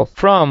recoils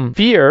from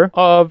fear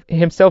of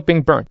himself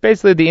being burnt.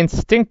 Basically, the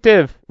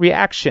instinctive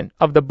reaction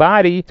of the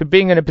body to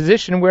being in a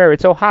position where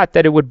it's so hot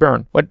that it would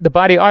burn. But the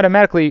body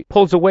automatically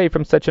pulls away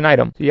from such an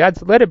item. So Yad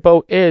Soledet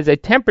Bo is a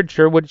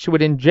temperature which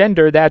would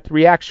engender that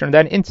reaction,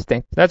 that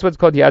instinct. That's what's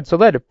called Yad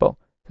Soledet Bo.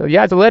 So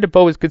Yad Soledet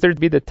Bo is considered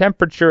to be the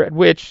temperature at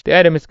which the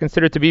item is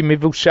considered to be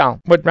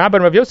mivushal. What Rabbi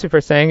and Rav Yosef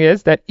are saying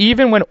is that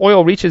even when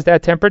oil reaches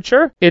that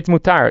temperature, it's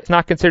mutar. It's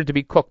not considered to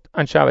be cooked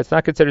on Shabbos. It's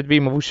not considered to be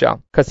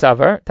mivushal.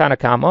 Kasavar,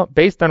 Tanakama,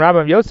 based on Rabbi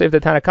and Yosef, the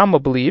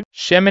Tanakama believe,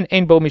 shemen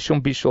ein bo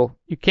mishum bishul.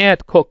 You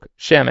can't cook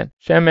shemen.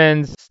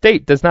 Shemen's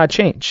state does not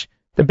change.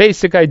 The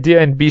basic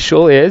idea in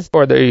bishul is,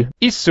 or the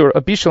isur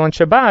of bishul on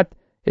Shabbat,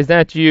 is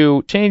that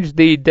you change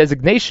the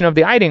designation of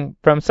the item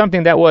from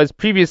something that was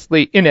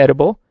previously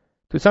inedible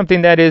to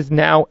something that is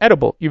now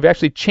edible. You've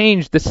actually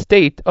changed the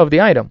state of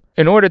the item.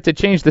 In order to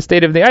change the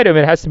state of the item,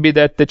 it has to be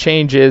that the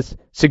change is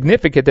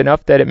significant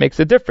enough that it makes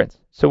a difference.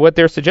 So what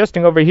they're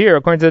suggesting over here,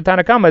 according to the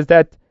Tanakama, is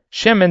that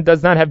shemen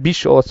does not have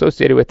bishul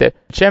associated with it.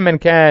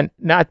 Shemen can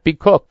not be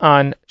cooked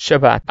on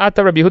Shabbat.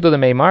 Ata Rabbi Yehuda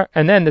Meimar,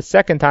 and then the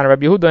second Tana,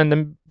 Rabbi Yehuda in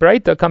the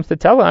Braita, comes to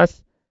tell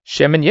us,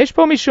 shemen yesh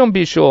po mishum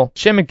bishul.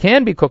 Shemen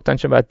can be cooked on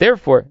Shabbat.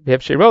 Therefore,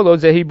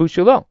 zehi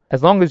bushulo.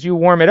 As long as you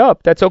warm it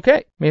up, that's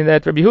okay. Meaning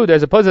that Rabbi Yehuda,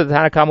 as opposed to the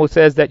Tanakama, who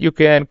says that you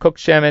can cook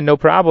shemen, no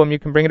problem, you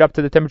can bring it up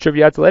to the temperature of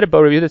Yad Soledet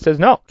Bo. Rabbi Yehuda says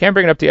no, can't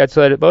bring it up to Yad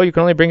Soledet Bo. You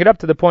can only bring it up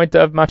to the point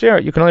of machir.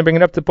 You can only bring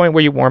it up to the point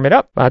where you warm it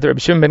up. Rabbi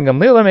Shimon ben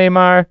Gamliel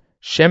Meimar,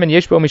 shemen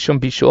yesh bo mishum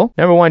bishul.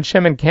 Number one,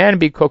 shemen can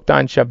be cooked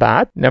on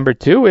Shabbat. Number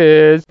two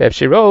is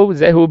shiro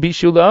zehu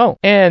bishulo,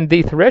 and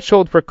the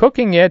threshold for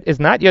cooking it is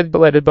not Yad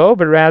Soledet Bo,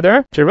 but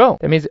rather shiro.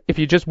 That means if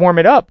you just warm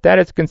it up, that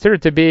is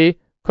considered to be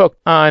cooked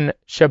on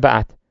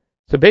Shabbat.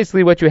 So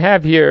basically, what you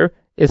have here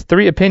is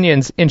three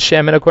opinions in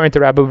shemen according to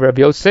Rabbi Rav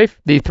Yosef.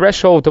 The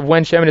threshold of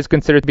when shemen is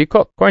considered to be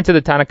cooked. According to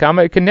the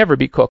Tanakama, it can never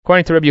be cooked.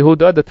 According to Rabbi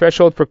Yehuda, the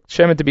threshold for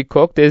shemen to be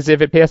cooked is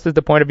if it passes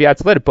the point of Yad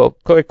Soledet Bo,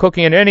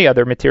 cooking in any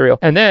other material.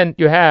 And then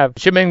you have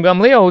Shimon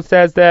Gamliel, who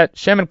says that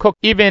shemen cook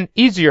even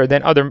easier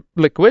than other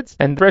liquids,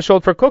 and the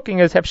threshold for cooking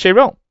is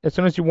hefshero. As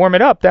soon as you warm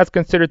it up, that's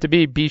considered to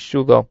be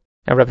bishulo.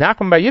 And Rav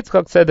Nachman bar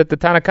Yitzchak said that the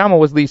Tanakama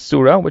was li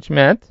surah, which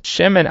meant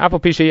shemen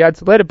afal pi sheyad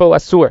soledet bo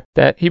asur.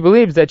 That he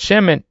believes that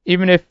shemen,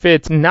 even if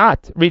it's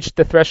not reached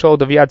the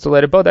threshold of Yad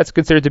Soledet Bo, that's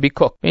considered to be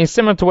cooked. Meaning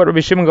similar to what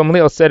Rabbi Shimon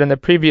Gamliel said in the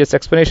previous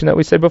explanation that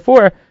we said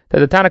before, that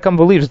the Tanakama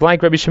believes,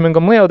 like Rabbi Shimon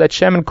Gamliel, that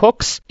shemen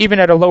cooks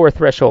even at a lower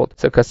threshold.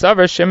 So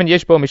kasaver shemen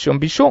yesh bo mishum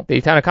bishul.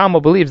 The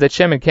Tanakama believes that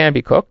shemen can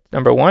be cooked.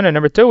 Number one, and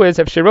number two is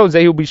hefshero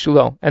zehu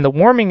bishulo, and the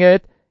warming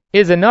it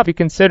is enough to be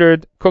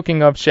considered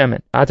cooking of shemen.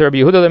 After Rabbi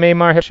Yehuda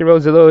lemeimar hefshero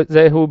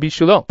zehu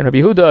bishulo. And Rabbi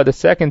Yehuda, the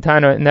second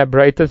Tana in that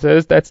Braita,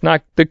 says that's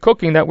not the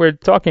cooking that we're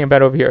talking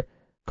about over here.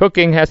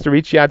 Cooking has to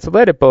reach Yad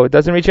Soledet Bo. It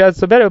doesn't reach Yad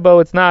Soledet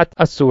Bo, it's not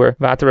asur.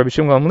 After Rabbi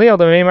Shimon Gamliel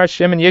lemeimar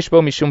shemen yesh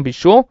bo mishum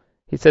bishul.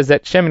 He says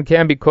that shemen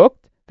can be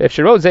cooked.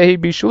 Hefshero zehi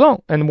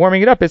bishulo, and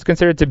warming it up is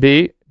considered to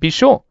be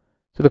bishul.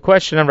 So the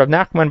question on Rav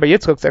Nachman bar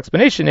Yitzchak's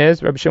explanation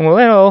is, Rabbi Shimon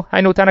Gamliel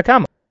hainu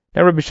Tanakama.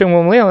 Now Rabbi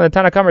Shimon Gamliel and the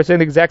Tanakama are saying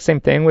the exact same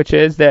thing, which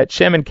is that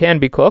shemen can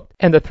be cooked,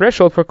 and the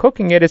threshold for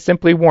cooking it is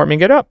simply warming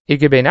it up. The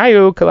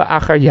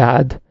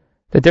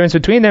difference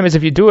between them is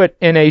if you do it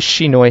in a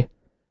shinoi.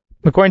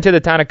 According to the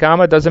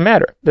Tanakama, it doesn't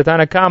matter. The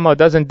Tanakama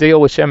doesn't deal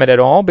with shemen at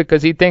all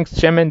because he thinks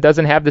shemen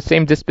doesn't have the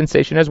same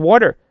dispensation as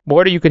water.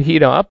 Water you could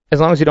heat up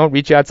as long as you don't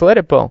reach Yad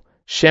Soledet Bo.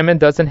 Shemen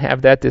doesn't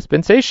have that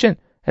dispensation,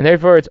 and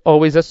therefore it's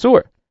always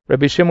asur.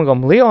 Rabbi Shimon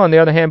Gamliel, on the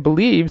other hand,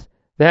 believes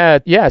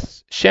that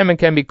yes, shemen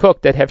can be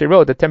cooked at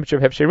hefshero, the temperature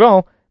of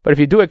hefshero, but if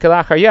you do it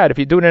kalachar yad, if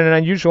you do it in an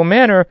unusual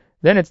manner,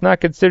 then it's not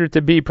considered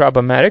to be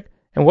problematic.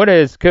 And what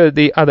is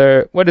kadi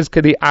achar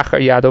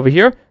yad over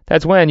here?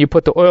 That's when you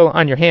put the oil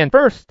on your hand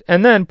first,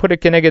 and then put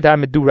it keneged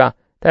ha-medura.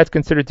 That's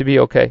considered to be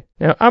okay.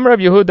 Now, Amar Rav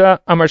Yehuda,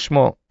 Amar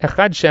Shmuel,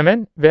 echad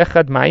shemen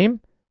ve'echad mayim,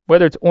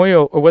 whether it's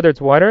oil or whether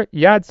it's water,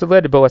 Yad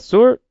Soledet Bo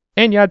asur,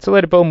 and Yad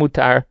Soledet Bo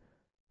mutar.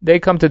 They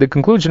come to the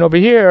conclusion over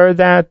here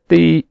that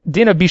the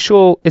din of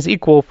bishul is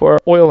equal for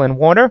oil and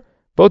water.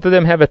 Both of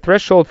them have a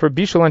threshold for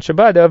bishul on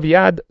Shabbat of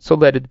Yad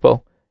Soledet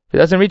Bo. If it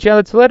doesn't reach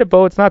Yad Soledet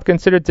Bo, it's not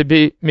considered to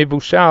be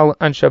mivushal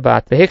on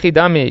Shabbat.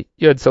 Vehechidami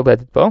Yad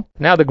Soledet Bo.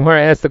 Now the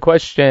Gemara asks the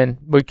question,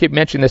 we keep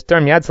mentioning this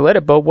term Yad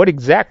Soledet Bo, what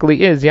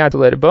exactly is Yad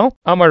Soledet Bo?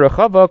 Amar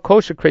Rechava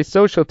kosher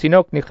kreso shel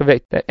tinok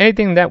nichavet.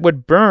 Anything that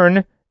would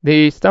burn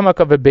the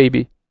stomach of a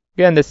baby.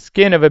 Again, the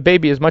skin of a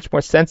baby is much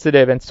more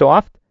sensitive and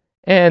soft,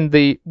 and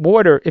the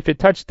water, if it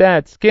touched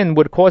that skin,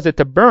 would cause it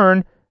to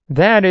burn.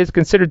 That is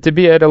considered to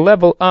be at a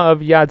level of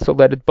Yad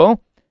Soledet Bo.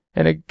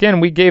 And again,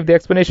 we gave the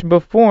explanation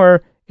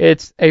before,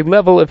 it's a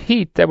level of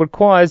heat that would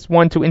cause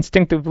one to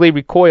instinctively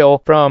recoil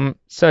from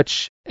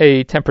such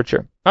a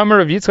temperature. Amar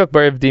Rav Yitzchak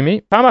bar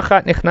Avdimi,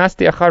 Pamachat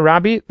nichnasti achar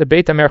Rabbi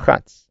lebeit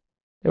hamerchatz.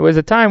 There was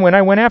a time when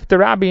I went after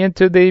Rabbi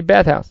into the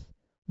bathhouse.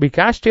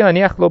 Bikashti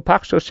laniach lo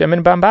pachshel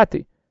shemen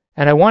bambati.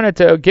 And I wanted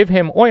to give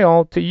him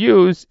oil to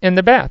use in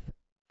the bath.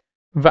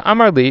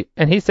 Va'amarli,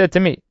 and he said to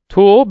me,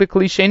 Tul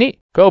b'kli sheni,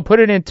 go put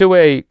it into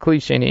a kli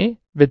sheni,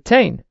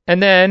 v'tein,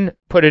 and then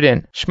put it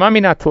in. Shma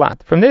mina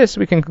tlat. From this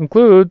we can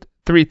conclude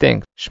three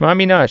things. Shma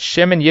mina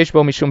shemen yesh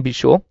bo mishum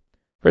bishul.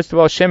 First of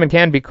all, shemen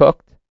can be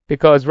cooked,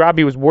 because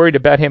Rabbi was worried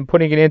about him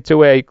putting it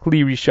into a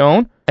kli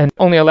rishon, and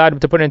only allowed him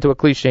to put it into a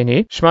kli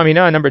sheni. Shma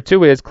mina, number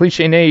two is kli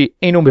sheni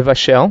enu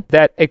mivashel,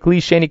 that a kli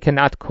sheni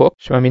cannot cook.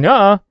 Shma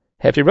mina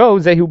hefshiro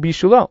zehu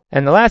bishulo.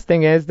 And the last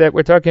thing is that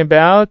we're talking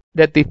about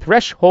that the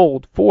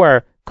threshold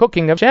for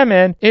cooking of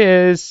shemen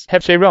is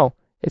hefshiro.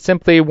 It's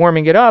simply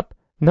warming it up,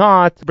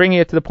 not bringing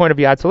it to the point of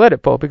yad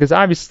soledetbo, because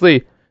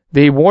obviously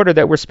the water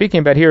that we're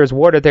speaking about here is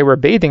water they were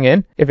bathing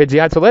in. If it's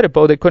yad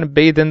soledetbo, they couldn't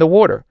bathe in the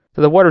water.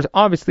 So the water is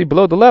obviously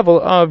below the level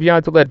of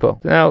yad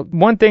soledetbo. Now,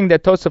 one thing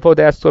that Tosafot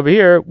asks over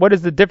here, what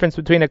is the difference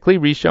between a kli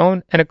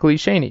rishon and a kli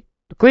sheni?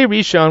 The kli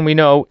rishon, we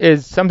know,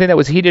 is something that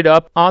was heated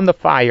up on the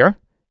fire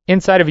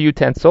inside of a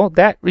utensil.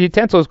 That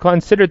utensil is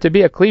considered to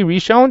be a kli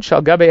rishon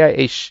shal gabe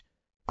ha'esh.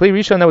 Kli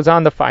rishon that was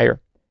on the fire.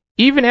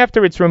 Even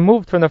after it's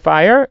removed from the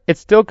fire, it's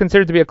still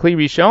considered to be a kli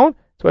rishon.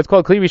 So it's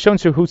called kli rishon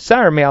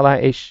shehusar me'al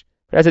ha'esh.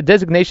 It has a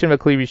designation of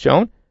a kli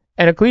rishon,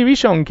 and a kli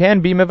rishon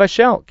can be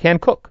mevashel, can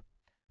cook.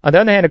 On the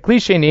other hand, a kli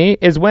sheni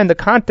is when the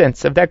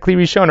contents of that kli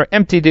rishon are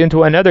emptied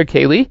into another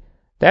keli.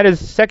 That is,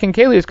 second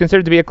keli is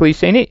considered to be a kli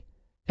sheni.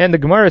 And the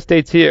Gemara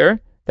states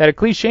here that a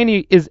kli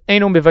sheni is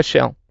eno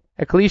mevashel.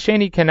 A kli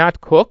sheni cannot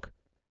cook.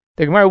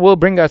 The Gemara will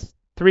bring us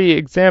three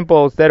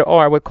examples that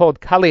are what called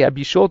kali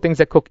abishul, things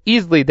that cook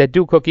easily, that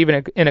do cook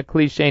even in a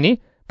kli sheni.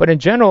 But in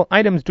general,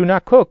 items do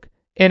not cook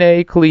in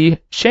a kli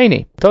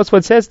sheni.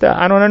 Tosfot says that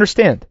I don't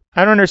understand.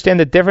 I don't understand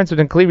the difference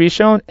between kli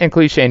rishon and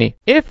kli sheni.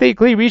 If the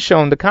kli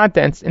rishon, the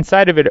contents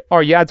inside of it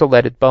are yad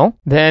zoledetbo,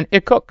 then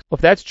it cooks. Well,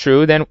 if that's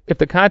true, then if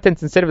the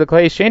contents inside of the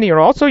kli sheni are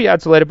also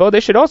yad zoledetbo, they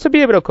should also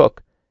be able to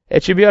cook.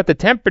 It should be about the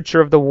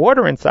temperature of the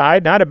water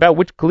inside, not about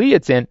which kli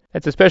it's in.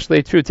 That's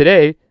especially true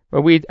today,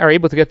 where we are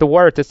able to get the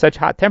water to such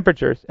hot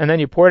temperatures, and then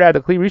you pour it out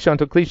of the kli rishon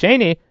to kli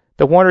sheni,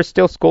 the water is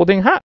still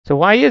scalding hot. So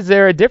why is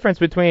there a difference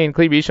between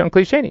kli rishon and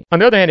kli sheni? On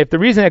the other hand, if the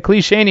reason that kli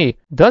sheni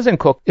doesn't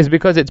cook is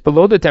because it's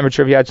below the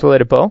temperature of yad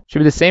soledetbo, should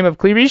be the same of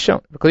kli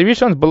rishon. If kli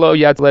rishon is below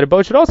yad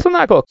soledetbo, it should also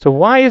not cook. So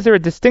why is there a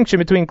distinction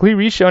between kli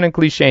rishon and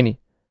kli sheni?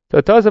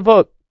 So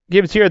Tosafot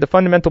gives here the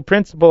fundamental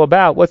principle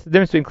about what's the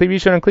difference between kli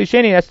rishon and kli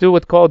sheni. It has to do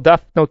with what's called daf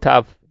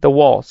notav, the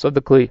walls of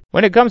the kli.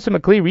 When it comes to a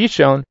kli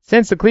rishon,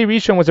 since the kli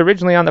rishon was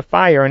originally on the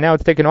fire and now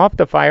it's taken off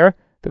the fire,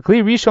 the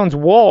kli rishon's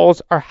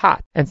walls are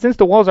hot. And since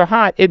the walls are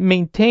hot, it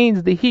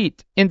maintains the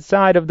heat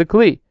inside of the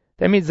kli.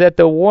 That means that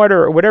the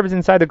water or whatever's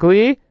inside the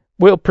kli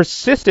will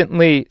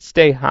persistently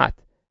stay hot.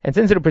 And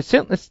since it'll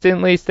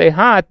persistently stay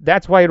hot,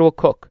 that's why it will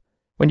cook.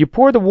 When you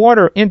pour the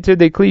water into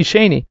the kli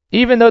sheni,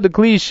 even though the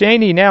kli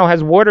sheni now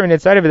has water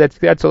inside of it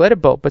that's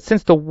soledetbo, but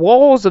since the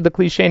walls of the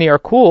kli sheni are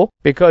cool,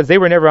 because they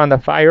were never on the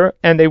fire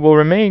and they will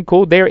remain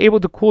cool, they are able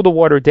to cool the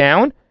water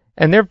down,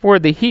 and therefore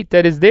the heat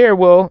that is there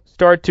will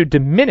start to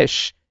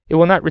diminish. It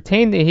will not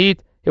retain the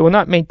heat, it will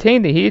not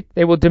maintain the heat,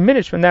 they will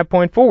diminish from that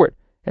point forward.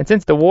 And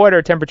since the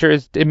water temperature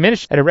is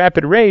diminished at a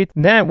rapid rate,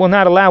 that will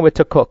not allow it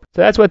to cook.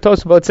 So that's what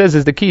Tosafot says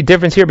is the key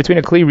difference here between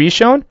a kli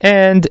rishon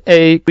and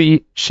a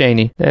kli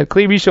sheni. The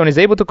kli rishon is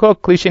able to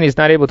cook, kli sheni is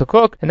not able to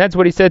cook, and that's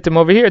what he said to him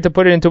over here, to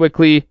put it into a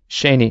kli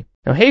sheni.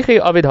 Now, heichi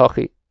avid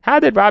hachi. How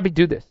did Rabbi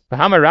do this?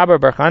 V'hamar Rabba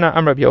bar Chana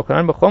am Rabbi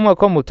Yochanan b'chol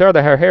makom mutar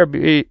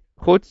laharher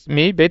chutz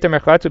mi beit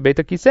hamerchatz u'beit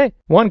hakisei.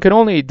 One can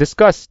only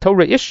discuss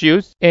Torah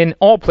issues in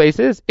all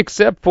places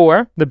except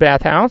for the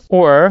bathhouse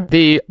or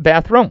the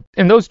bathroom.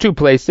 In those two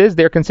places,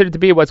 they're considered to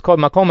be what's called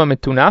makom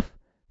ha'metunaf,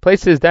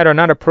 places that are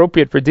not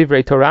appropriate for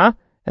divrei Torah,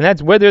 and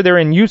that's whether they're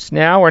in use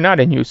now or not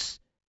in use.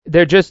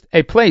 They're just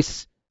a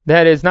place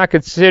that is not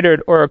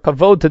considered or a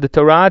kavod to the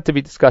Torah to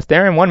be discussed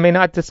there, and one may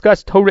not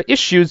discuss Torah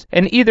issues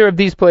in either of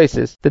these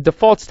places. The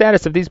default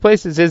status of these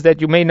places is that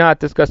you may not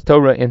discuss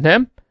Torah in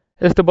them.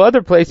 There's the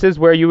other places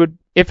where you would,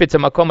 if it's a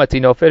makom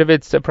hatinofet, if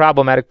it's a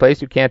problematic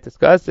place, you can't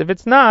discuss. If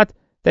it's not,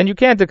 then you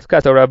can't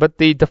discuss Torah. But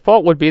the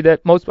default would be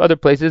that most other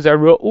places are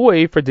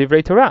ru'ui for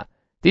divrei Torah.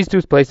 These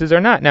two places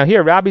are not. Now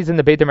here, Rabbi's in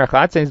the Beit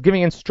HaMerchatz, and he's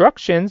giving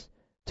instructions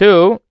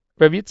to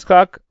Rabbi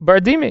Yitzchak bar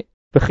Dimi.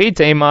 So what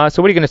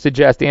are you going to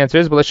suggest? The answer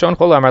is,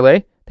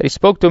 that he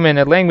spoke to him in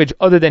a language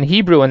other than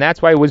Hebrew, and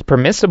that's why it was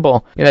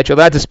permissible, that you're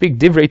allowed to speak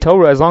divrei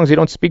Torah as long as you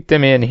don't speak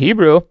them in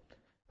Hebrew.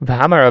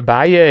 V'hamar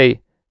Abaye.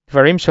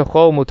 First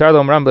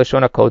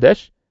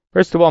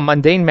of all,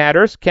 mundane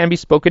matters can be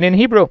spoken in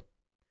Hebrew.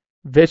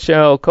 And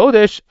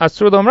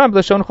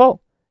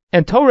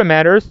Torah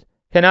matters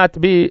cannot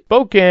be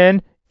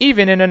spoken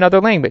even in another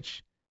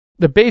language.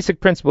 The basic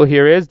principle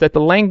here is that the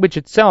language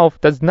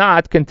itself does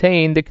not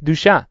contain the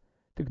Kedusha.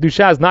 The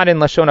Kedusha is not in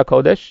Lashon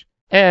HaKodesh,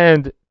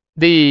 and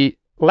the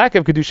lack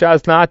of Kedusha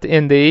is not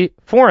in the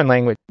foreign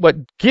language. What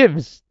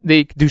gives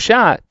the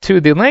Kedusha to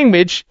the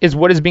language is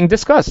what is being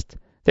discussed.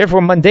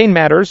 Therefore, mundane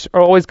matters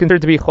are always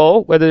considered to be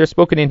chol, whether they're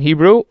spoken in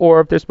Hebrew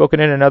or if they're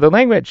spoken in another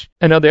language.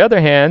 And on the other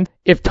hand,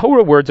 if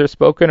Torah words are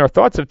spoken or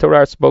thoughts of Torah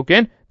are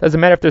spoken, doesn't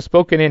matter if they're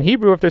spoken in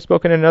Hebrew or if they're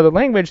spoken in another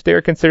language, they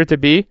are considered to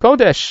be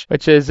kodesh,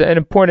 which is an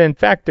important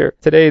factor.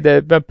 Today,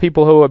 the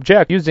people who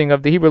object using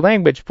of the Hebrew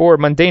language for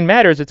mundane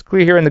matters, it's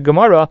clear here in the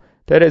Gemara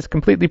that is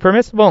completely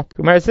permissible. The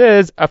Gemara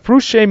says,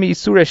 afrushe mi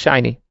isura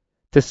shaini.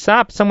 To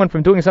stop someone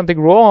from doing something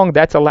wrong,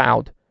 that's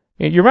allowed.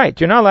 You're right,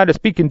 you're not allowed to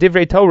speak in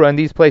divrei Torah in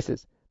these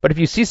places. But if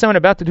you see someone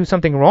about to do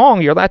something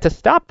wrong, you're allowed to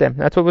stop them.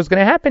 That's what was going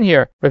to happen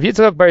here. Rav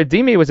Yitzchak bar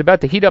Dimi was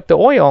about to heat up the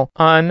oil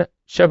on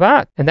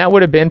Shabbat, and that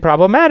would have been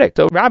problematic.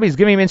 So Rabbi's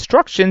giving him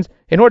instructions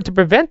in order to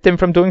prevent him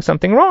from doing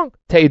something wrong.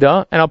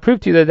 Teda, and I'll prove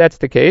to you that that's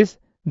the case.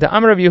 The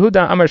Amar of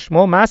Yehuda Amar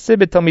Shmuel Maseh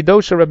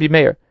b'Talmido shel Rabbi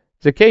Meir.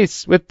 The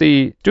case with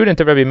the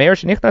student of Rabbi Meir,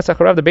 shenichnas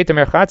acharav the Beit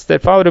HaMerchatz,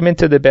 that followed him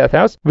into the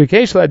bathhouse.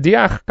 V'keish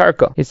la'diach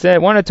karka. He said,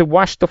 wanted to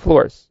wash the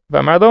floors.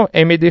 V'amarlo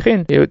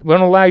emedichin. He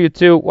won't allow you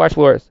to wash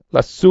floors.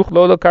 Lasuch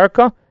lo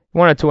karka. He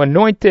wanted to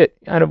anoint it.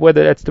 I don't know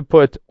whether that's to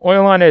put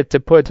oil on it,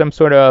 to put some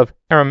sort of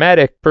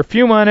aromatic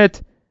perfume on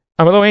it.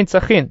 Amarlo ein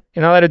tzachin.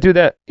 You're not allowed to do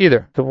that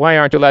either. So why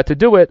aren't you allowed to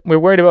do it? We're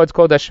worried about what's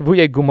called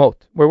ashvuye gumot.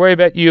 We're worried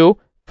about you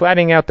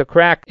flattening out the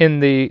crack in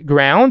the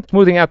ground,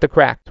 smoothing out the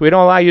crack. So we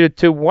don't allow you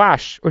to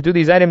wash or do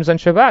these items on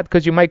Shabbat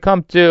because you might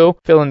come to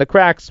fill in the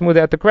cracks, smooth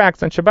out the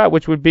cracks on Shabbat,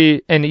 which would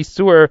be an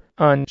isur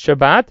on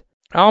Shabbat.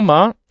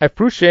 Alma,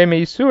 afrushe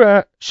me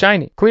isura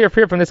shiny. Clear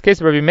here from this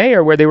case of Rabbi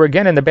Meir, where they were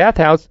again in the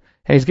bathhouse,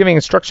 and he's giving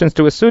instructions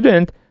to a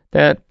student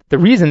that the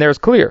reason there is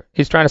clear.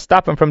 He's trying to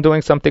stop him from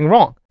doing something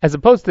wrong. As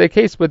opposed to the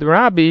case with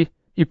Rabbi,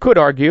 you could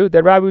argue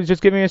that Rabbi was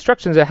just giving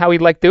instructions on how he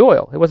liked the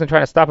oil. He wasn't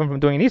trying to stop him from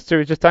doing an Easter, he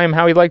was just telling him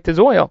how he liked his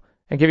oil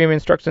and giving him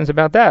instructions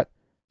about that.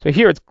 So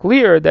here it's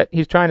clear that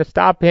he's trying to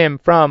stop him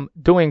from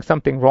doing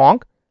something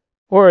wrong.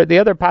 Or the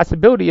other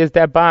possibility is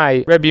that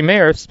by Rabbi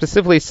Meir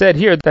specifically said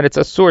here that it's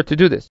asur to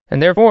do this.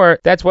 And therefore,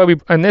 that's why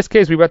in this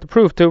case, we brought the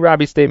proof to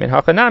Rabbi's statement.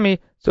 Hachanami,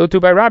 so too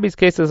by Rabbi's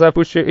case is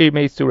afushe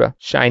meisura,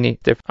 shiny.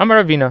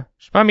 Amar Ravina,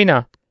 shma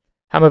mina,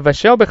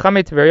 hamavashel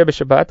b'chamei Tiveria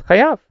b'Shabbat,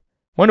 chayav.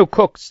 One who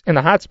cooks in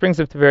the hot springs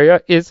of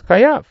Tiveria is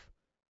chayav.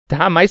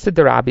 Taha ma'aseh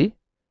de Rabbi.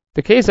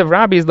 The case of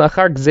Rabbi is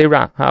lachar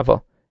gzeira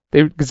hava.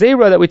 The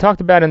gzeira that we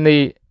talked about in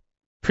the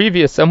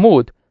previous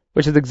Amud,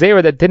 which is the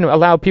gzeira that didn't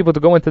allow people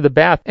to go into the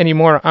bath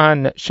anymore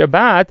on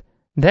Shabbat,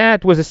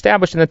 that was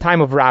established in the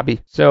time of Rabbi.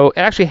 So it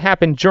actually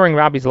happened during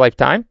Rabbi's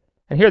lifetime.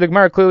 And here the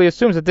Gemara clearly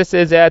assumes that this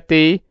is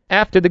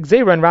after the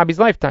gzeira in Rabbi's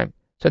lifetime.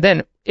 So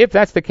then, if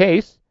that's the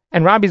case,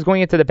 and Rabbi's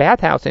going into the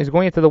bathhouse and he's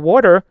going into the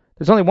water,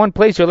 there's only one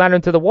place you're allowed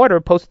into the water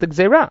post the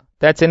gzeira.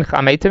 That's in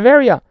Chamei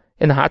Tiveria,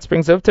 in the hot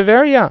springs of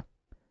Tiveria.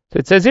 So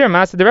it says here,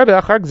 Ma'aseh de Rebbe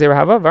achar gzeira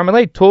hava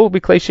v'amalei tul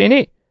b'klei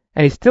sheni.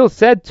 And he still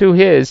said to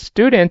his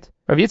student,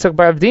 Rav Yitzchak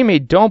bar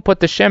Avdimi, don't put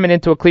the shemen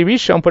into a kli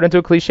rishon, put it into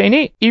a kli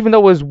sheni, even though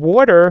it was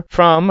water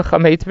from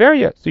Chamei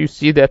Tiveria. So you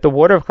see that the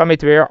water of Chamei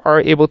Tiveria are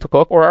able to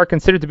cook or are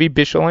considered to be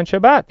bishul on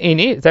Shabbat.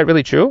 Ini, is that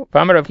really true?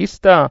 V'amar Rav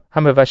Hista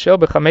hamevashel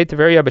b'Chamei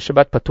Tiveria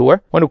b'Shabbat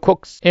patur. One who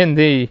cooks in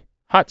the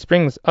hot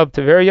springs of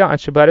Tiveria on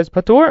Shabbat is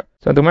patur.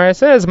 So the Gemara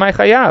says, my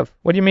chayav.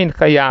 What do you mean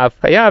chayav?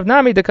 Chayav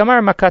nami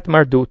dekamar makat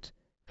mardut.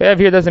 Chayav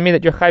here doesn't mean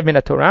that you're chayav min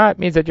Torah. It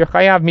means that you're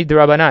chayav mid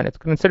Rabbanan. It's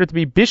considered to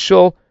be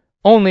bishul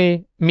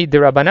only mid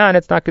Rabbanan.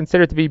 It's not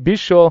considered to be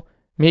bishul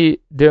mid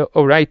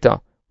Oraita.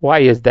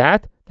 Why is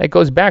that? That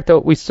goes back to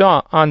what we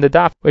saw on the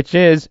daf, which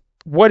is,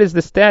 what is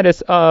the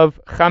status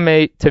of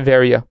Chamei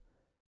Tiveria?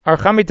 Are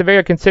Chamei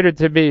Tiveria considered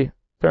to be,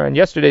 in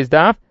yesterday's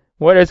daf,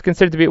 what is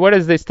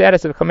the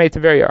status of Chamei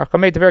Tiveria? Are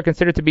Chamei Tiveria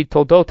considered to be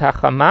Toldot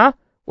HaChama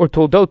or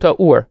Toldot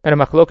HaUr? And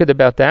a machloket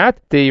about that.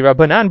 The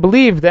Rabbanan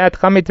believe that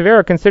Chamei Tiveria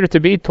are considered to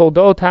be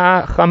Toldot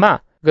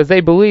HaChama, because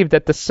they believe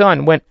that the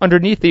sun went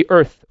underneath the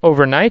earth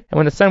overnight, and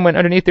when the sun went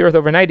underneath the earth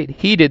overnight, it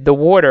heated the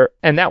water,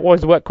 and that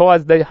was what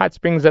caused the hot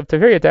springs of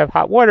Tiveria to have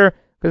hot water,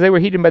 because they were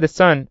heated by the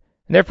sun,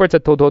 and therefore it's a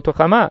Toldot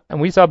HaChama. And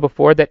we saw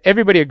before that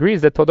everybody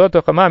agrees that Toldot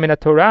HaChama min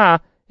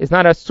Torah is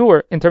not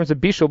asur in terms of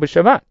bishul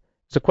b'Shabbat.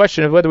 It's a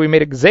question of whether we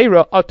made a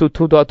gzeira atu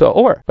Toldot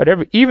HaOr.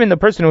 But even the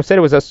person who said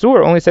it was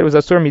asur only said it was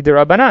asur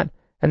midirabanan,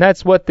 and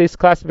that's what this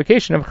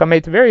classification of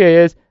Chamei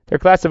Tiveria is. They're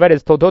classified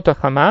as Toldot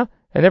HaChama,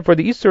 and therefore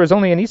the Isur is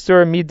only an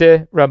Isur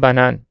mide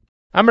Rabbanan.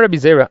 Amar Rabbi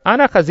Zera,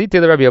 Ana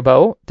chaziti Rabbi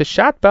Abahu,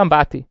 Teshat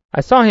Bambati.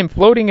 I saw him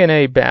floating in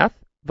a bath.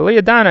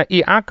 V'leyadana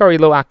I akar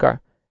ilo akar.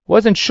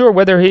 Wasn't sure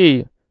whether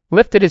he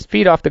lifted his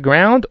feet off the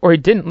ground or he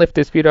didn't lift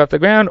his feet off the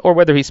ground, or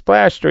whether he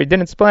splashed or he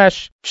didn't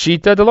splash.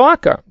 Shita de lo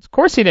akar. Of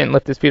course he didn't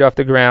lift his feet off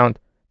the ground.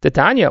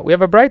 Titania, we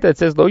have a bright that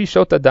says Lo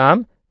yishot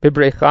adam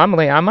b'breicha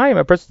mlei amayim.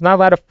 A person is not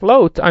allowed to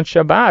float on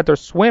Shabbat or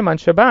swim on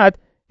Shabbat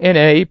in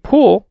a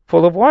pool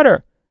full of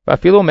water.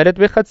 Even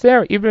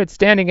if it's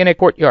standing in a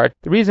courtyard.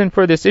 The reason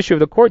for this issue of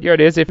the courtyard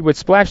is if you would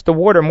splash the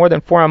water more than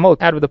 4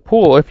 amot out of the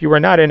pool, if you were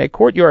not in a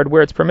courtyard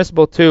where it's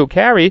permissible to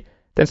carry,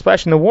 then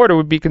splashing the water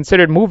would be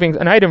considered moving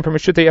an item from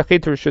Reshut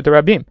Yachid to Reshut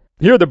Rabim.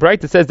 Here the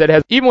Braita says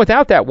that even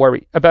without that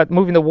worry about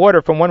moving the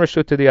water from one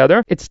Reshut to the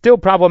other, it's still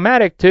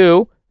problematic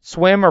to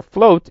swim or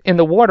float in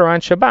the water on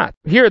Shabbat.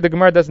 Here the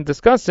Gemara doesn't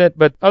discuss it,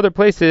 but other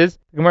places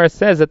the Gemara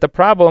says that the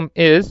problem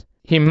is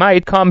he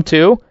might come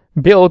to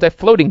build a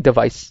floating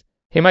device.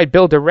 He might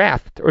build a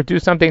raft or do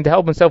something to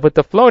help himself with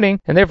the floating,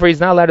 and therefore he's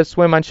not allowed to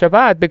swim on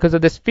Shabbat because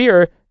of this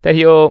fear that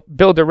he'll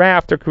build a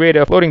raft or create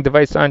a floating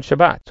device on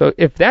Shabbat. So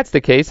if that's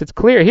the case, it's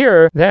clear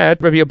here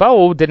that Rabbi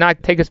Abahu did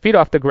not take his feet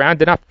off the ground,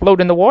 did not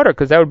float in the water,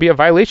 because that would be a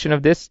violation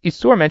of this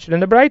Isur mentioned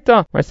in the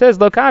Braita, where it says,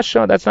 Lo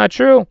kasha, that's not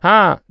true.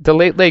 The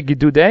late leg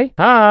gedude.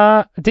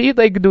 De'it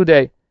leg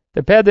gedude.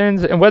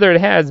 Depends on whether it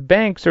has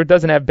banks or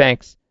doesn't have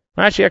banks.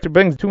 Rashi actually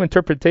brings two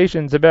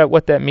interpretations about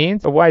what that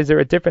means, or why is there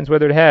a difference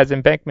whether it has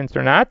embankments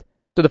or not.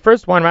 So the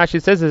first one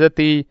Rashi says is that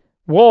the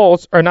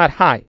walls are not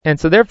high. And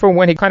so therefore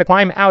when he kind of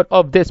climb out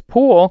of this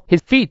pool,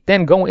 his feet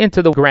then go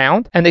into the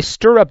ground and they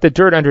stir up the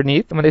dirt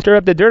underneath. And when they stir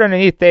up the dirt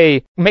underneath,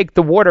 they make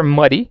the water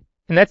muddy.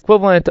 And that's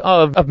equivalent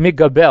of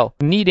migabel,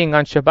 kneading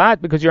on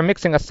Shabbat, because you're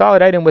mixing a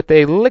solid item with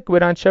a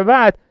liquid on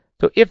Shabbat.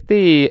 So if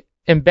the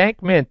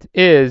embankment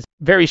is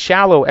very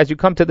shallow as you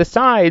come to the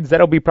sides,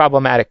 that'll be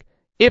problematic.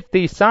 If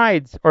the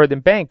sides or the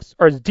banks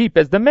are as deep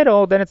as the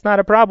middle, then it's not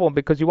a problem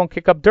because you won't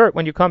kick up dirt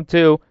when you come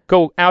to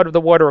go out of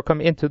the water or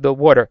come into the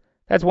water.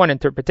 That's one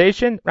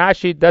interpretation.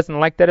 Rashi doesn't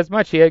like that as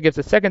much. He gives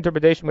a second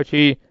interpretation, which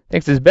he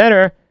thinks is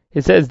better. He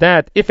says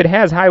that if it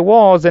has high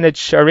walls and it's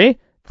shari,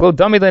 flow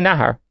dami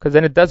lenahar, because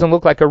then it doesn't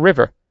look like a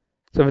river.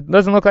 So if it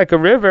doesn't look like a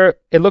river,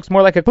 it looks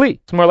more like a kli.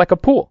 It's more like a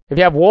pool. If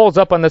you have walls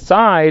up on the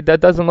side,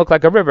 that doesn't look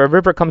like a river. A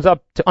river comes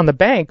up on the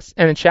banks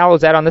and it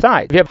shallows out on the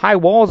side. If you have high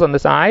walls on the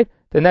side,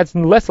 then that's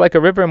less like a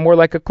river and more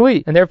like a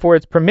kli. And therefore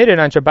it's permitted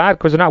on Shabbat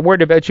because they're not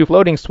worried about you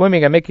floating,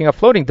 swimming, and making a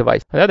floating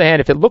device. On the other hand,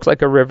 if it looks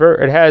like a river,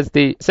 it has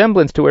the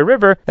semblance to a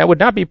river, that would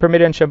not be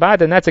permitted on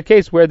Shabbat, and that's a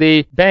case where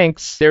the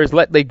banks, there's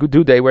letle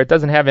gudude, where it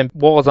doesn't have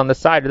walls on the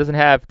side, it doesn't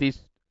have these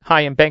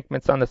high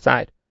embankments on the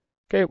side.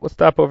 Okay, we'll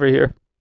stop over here.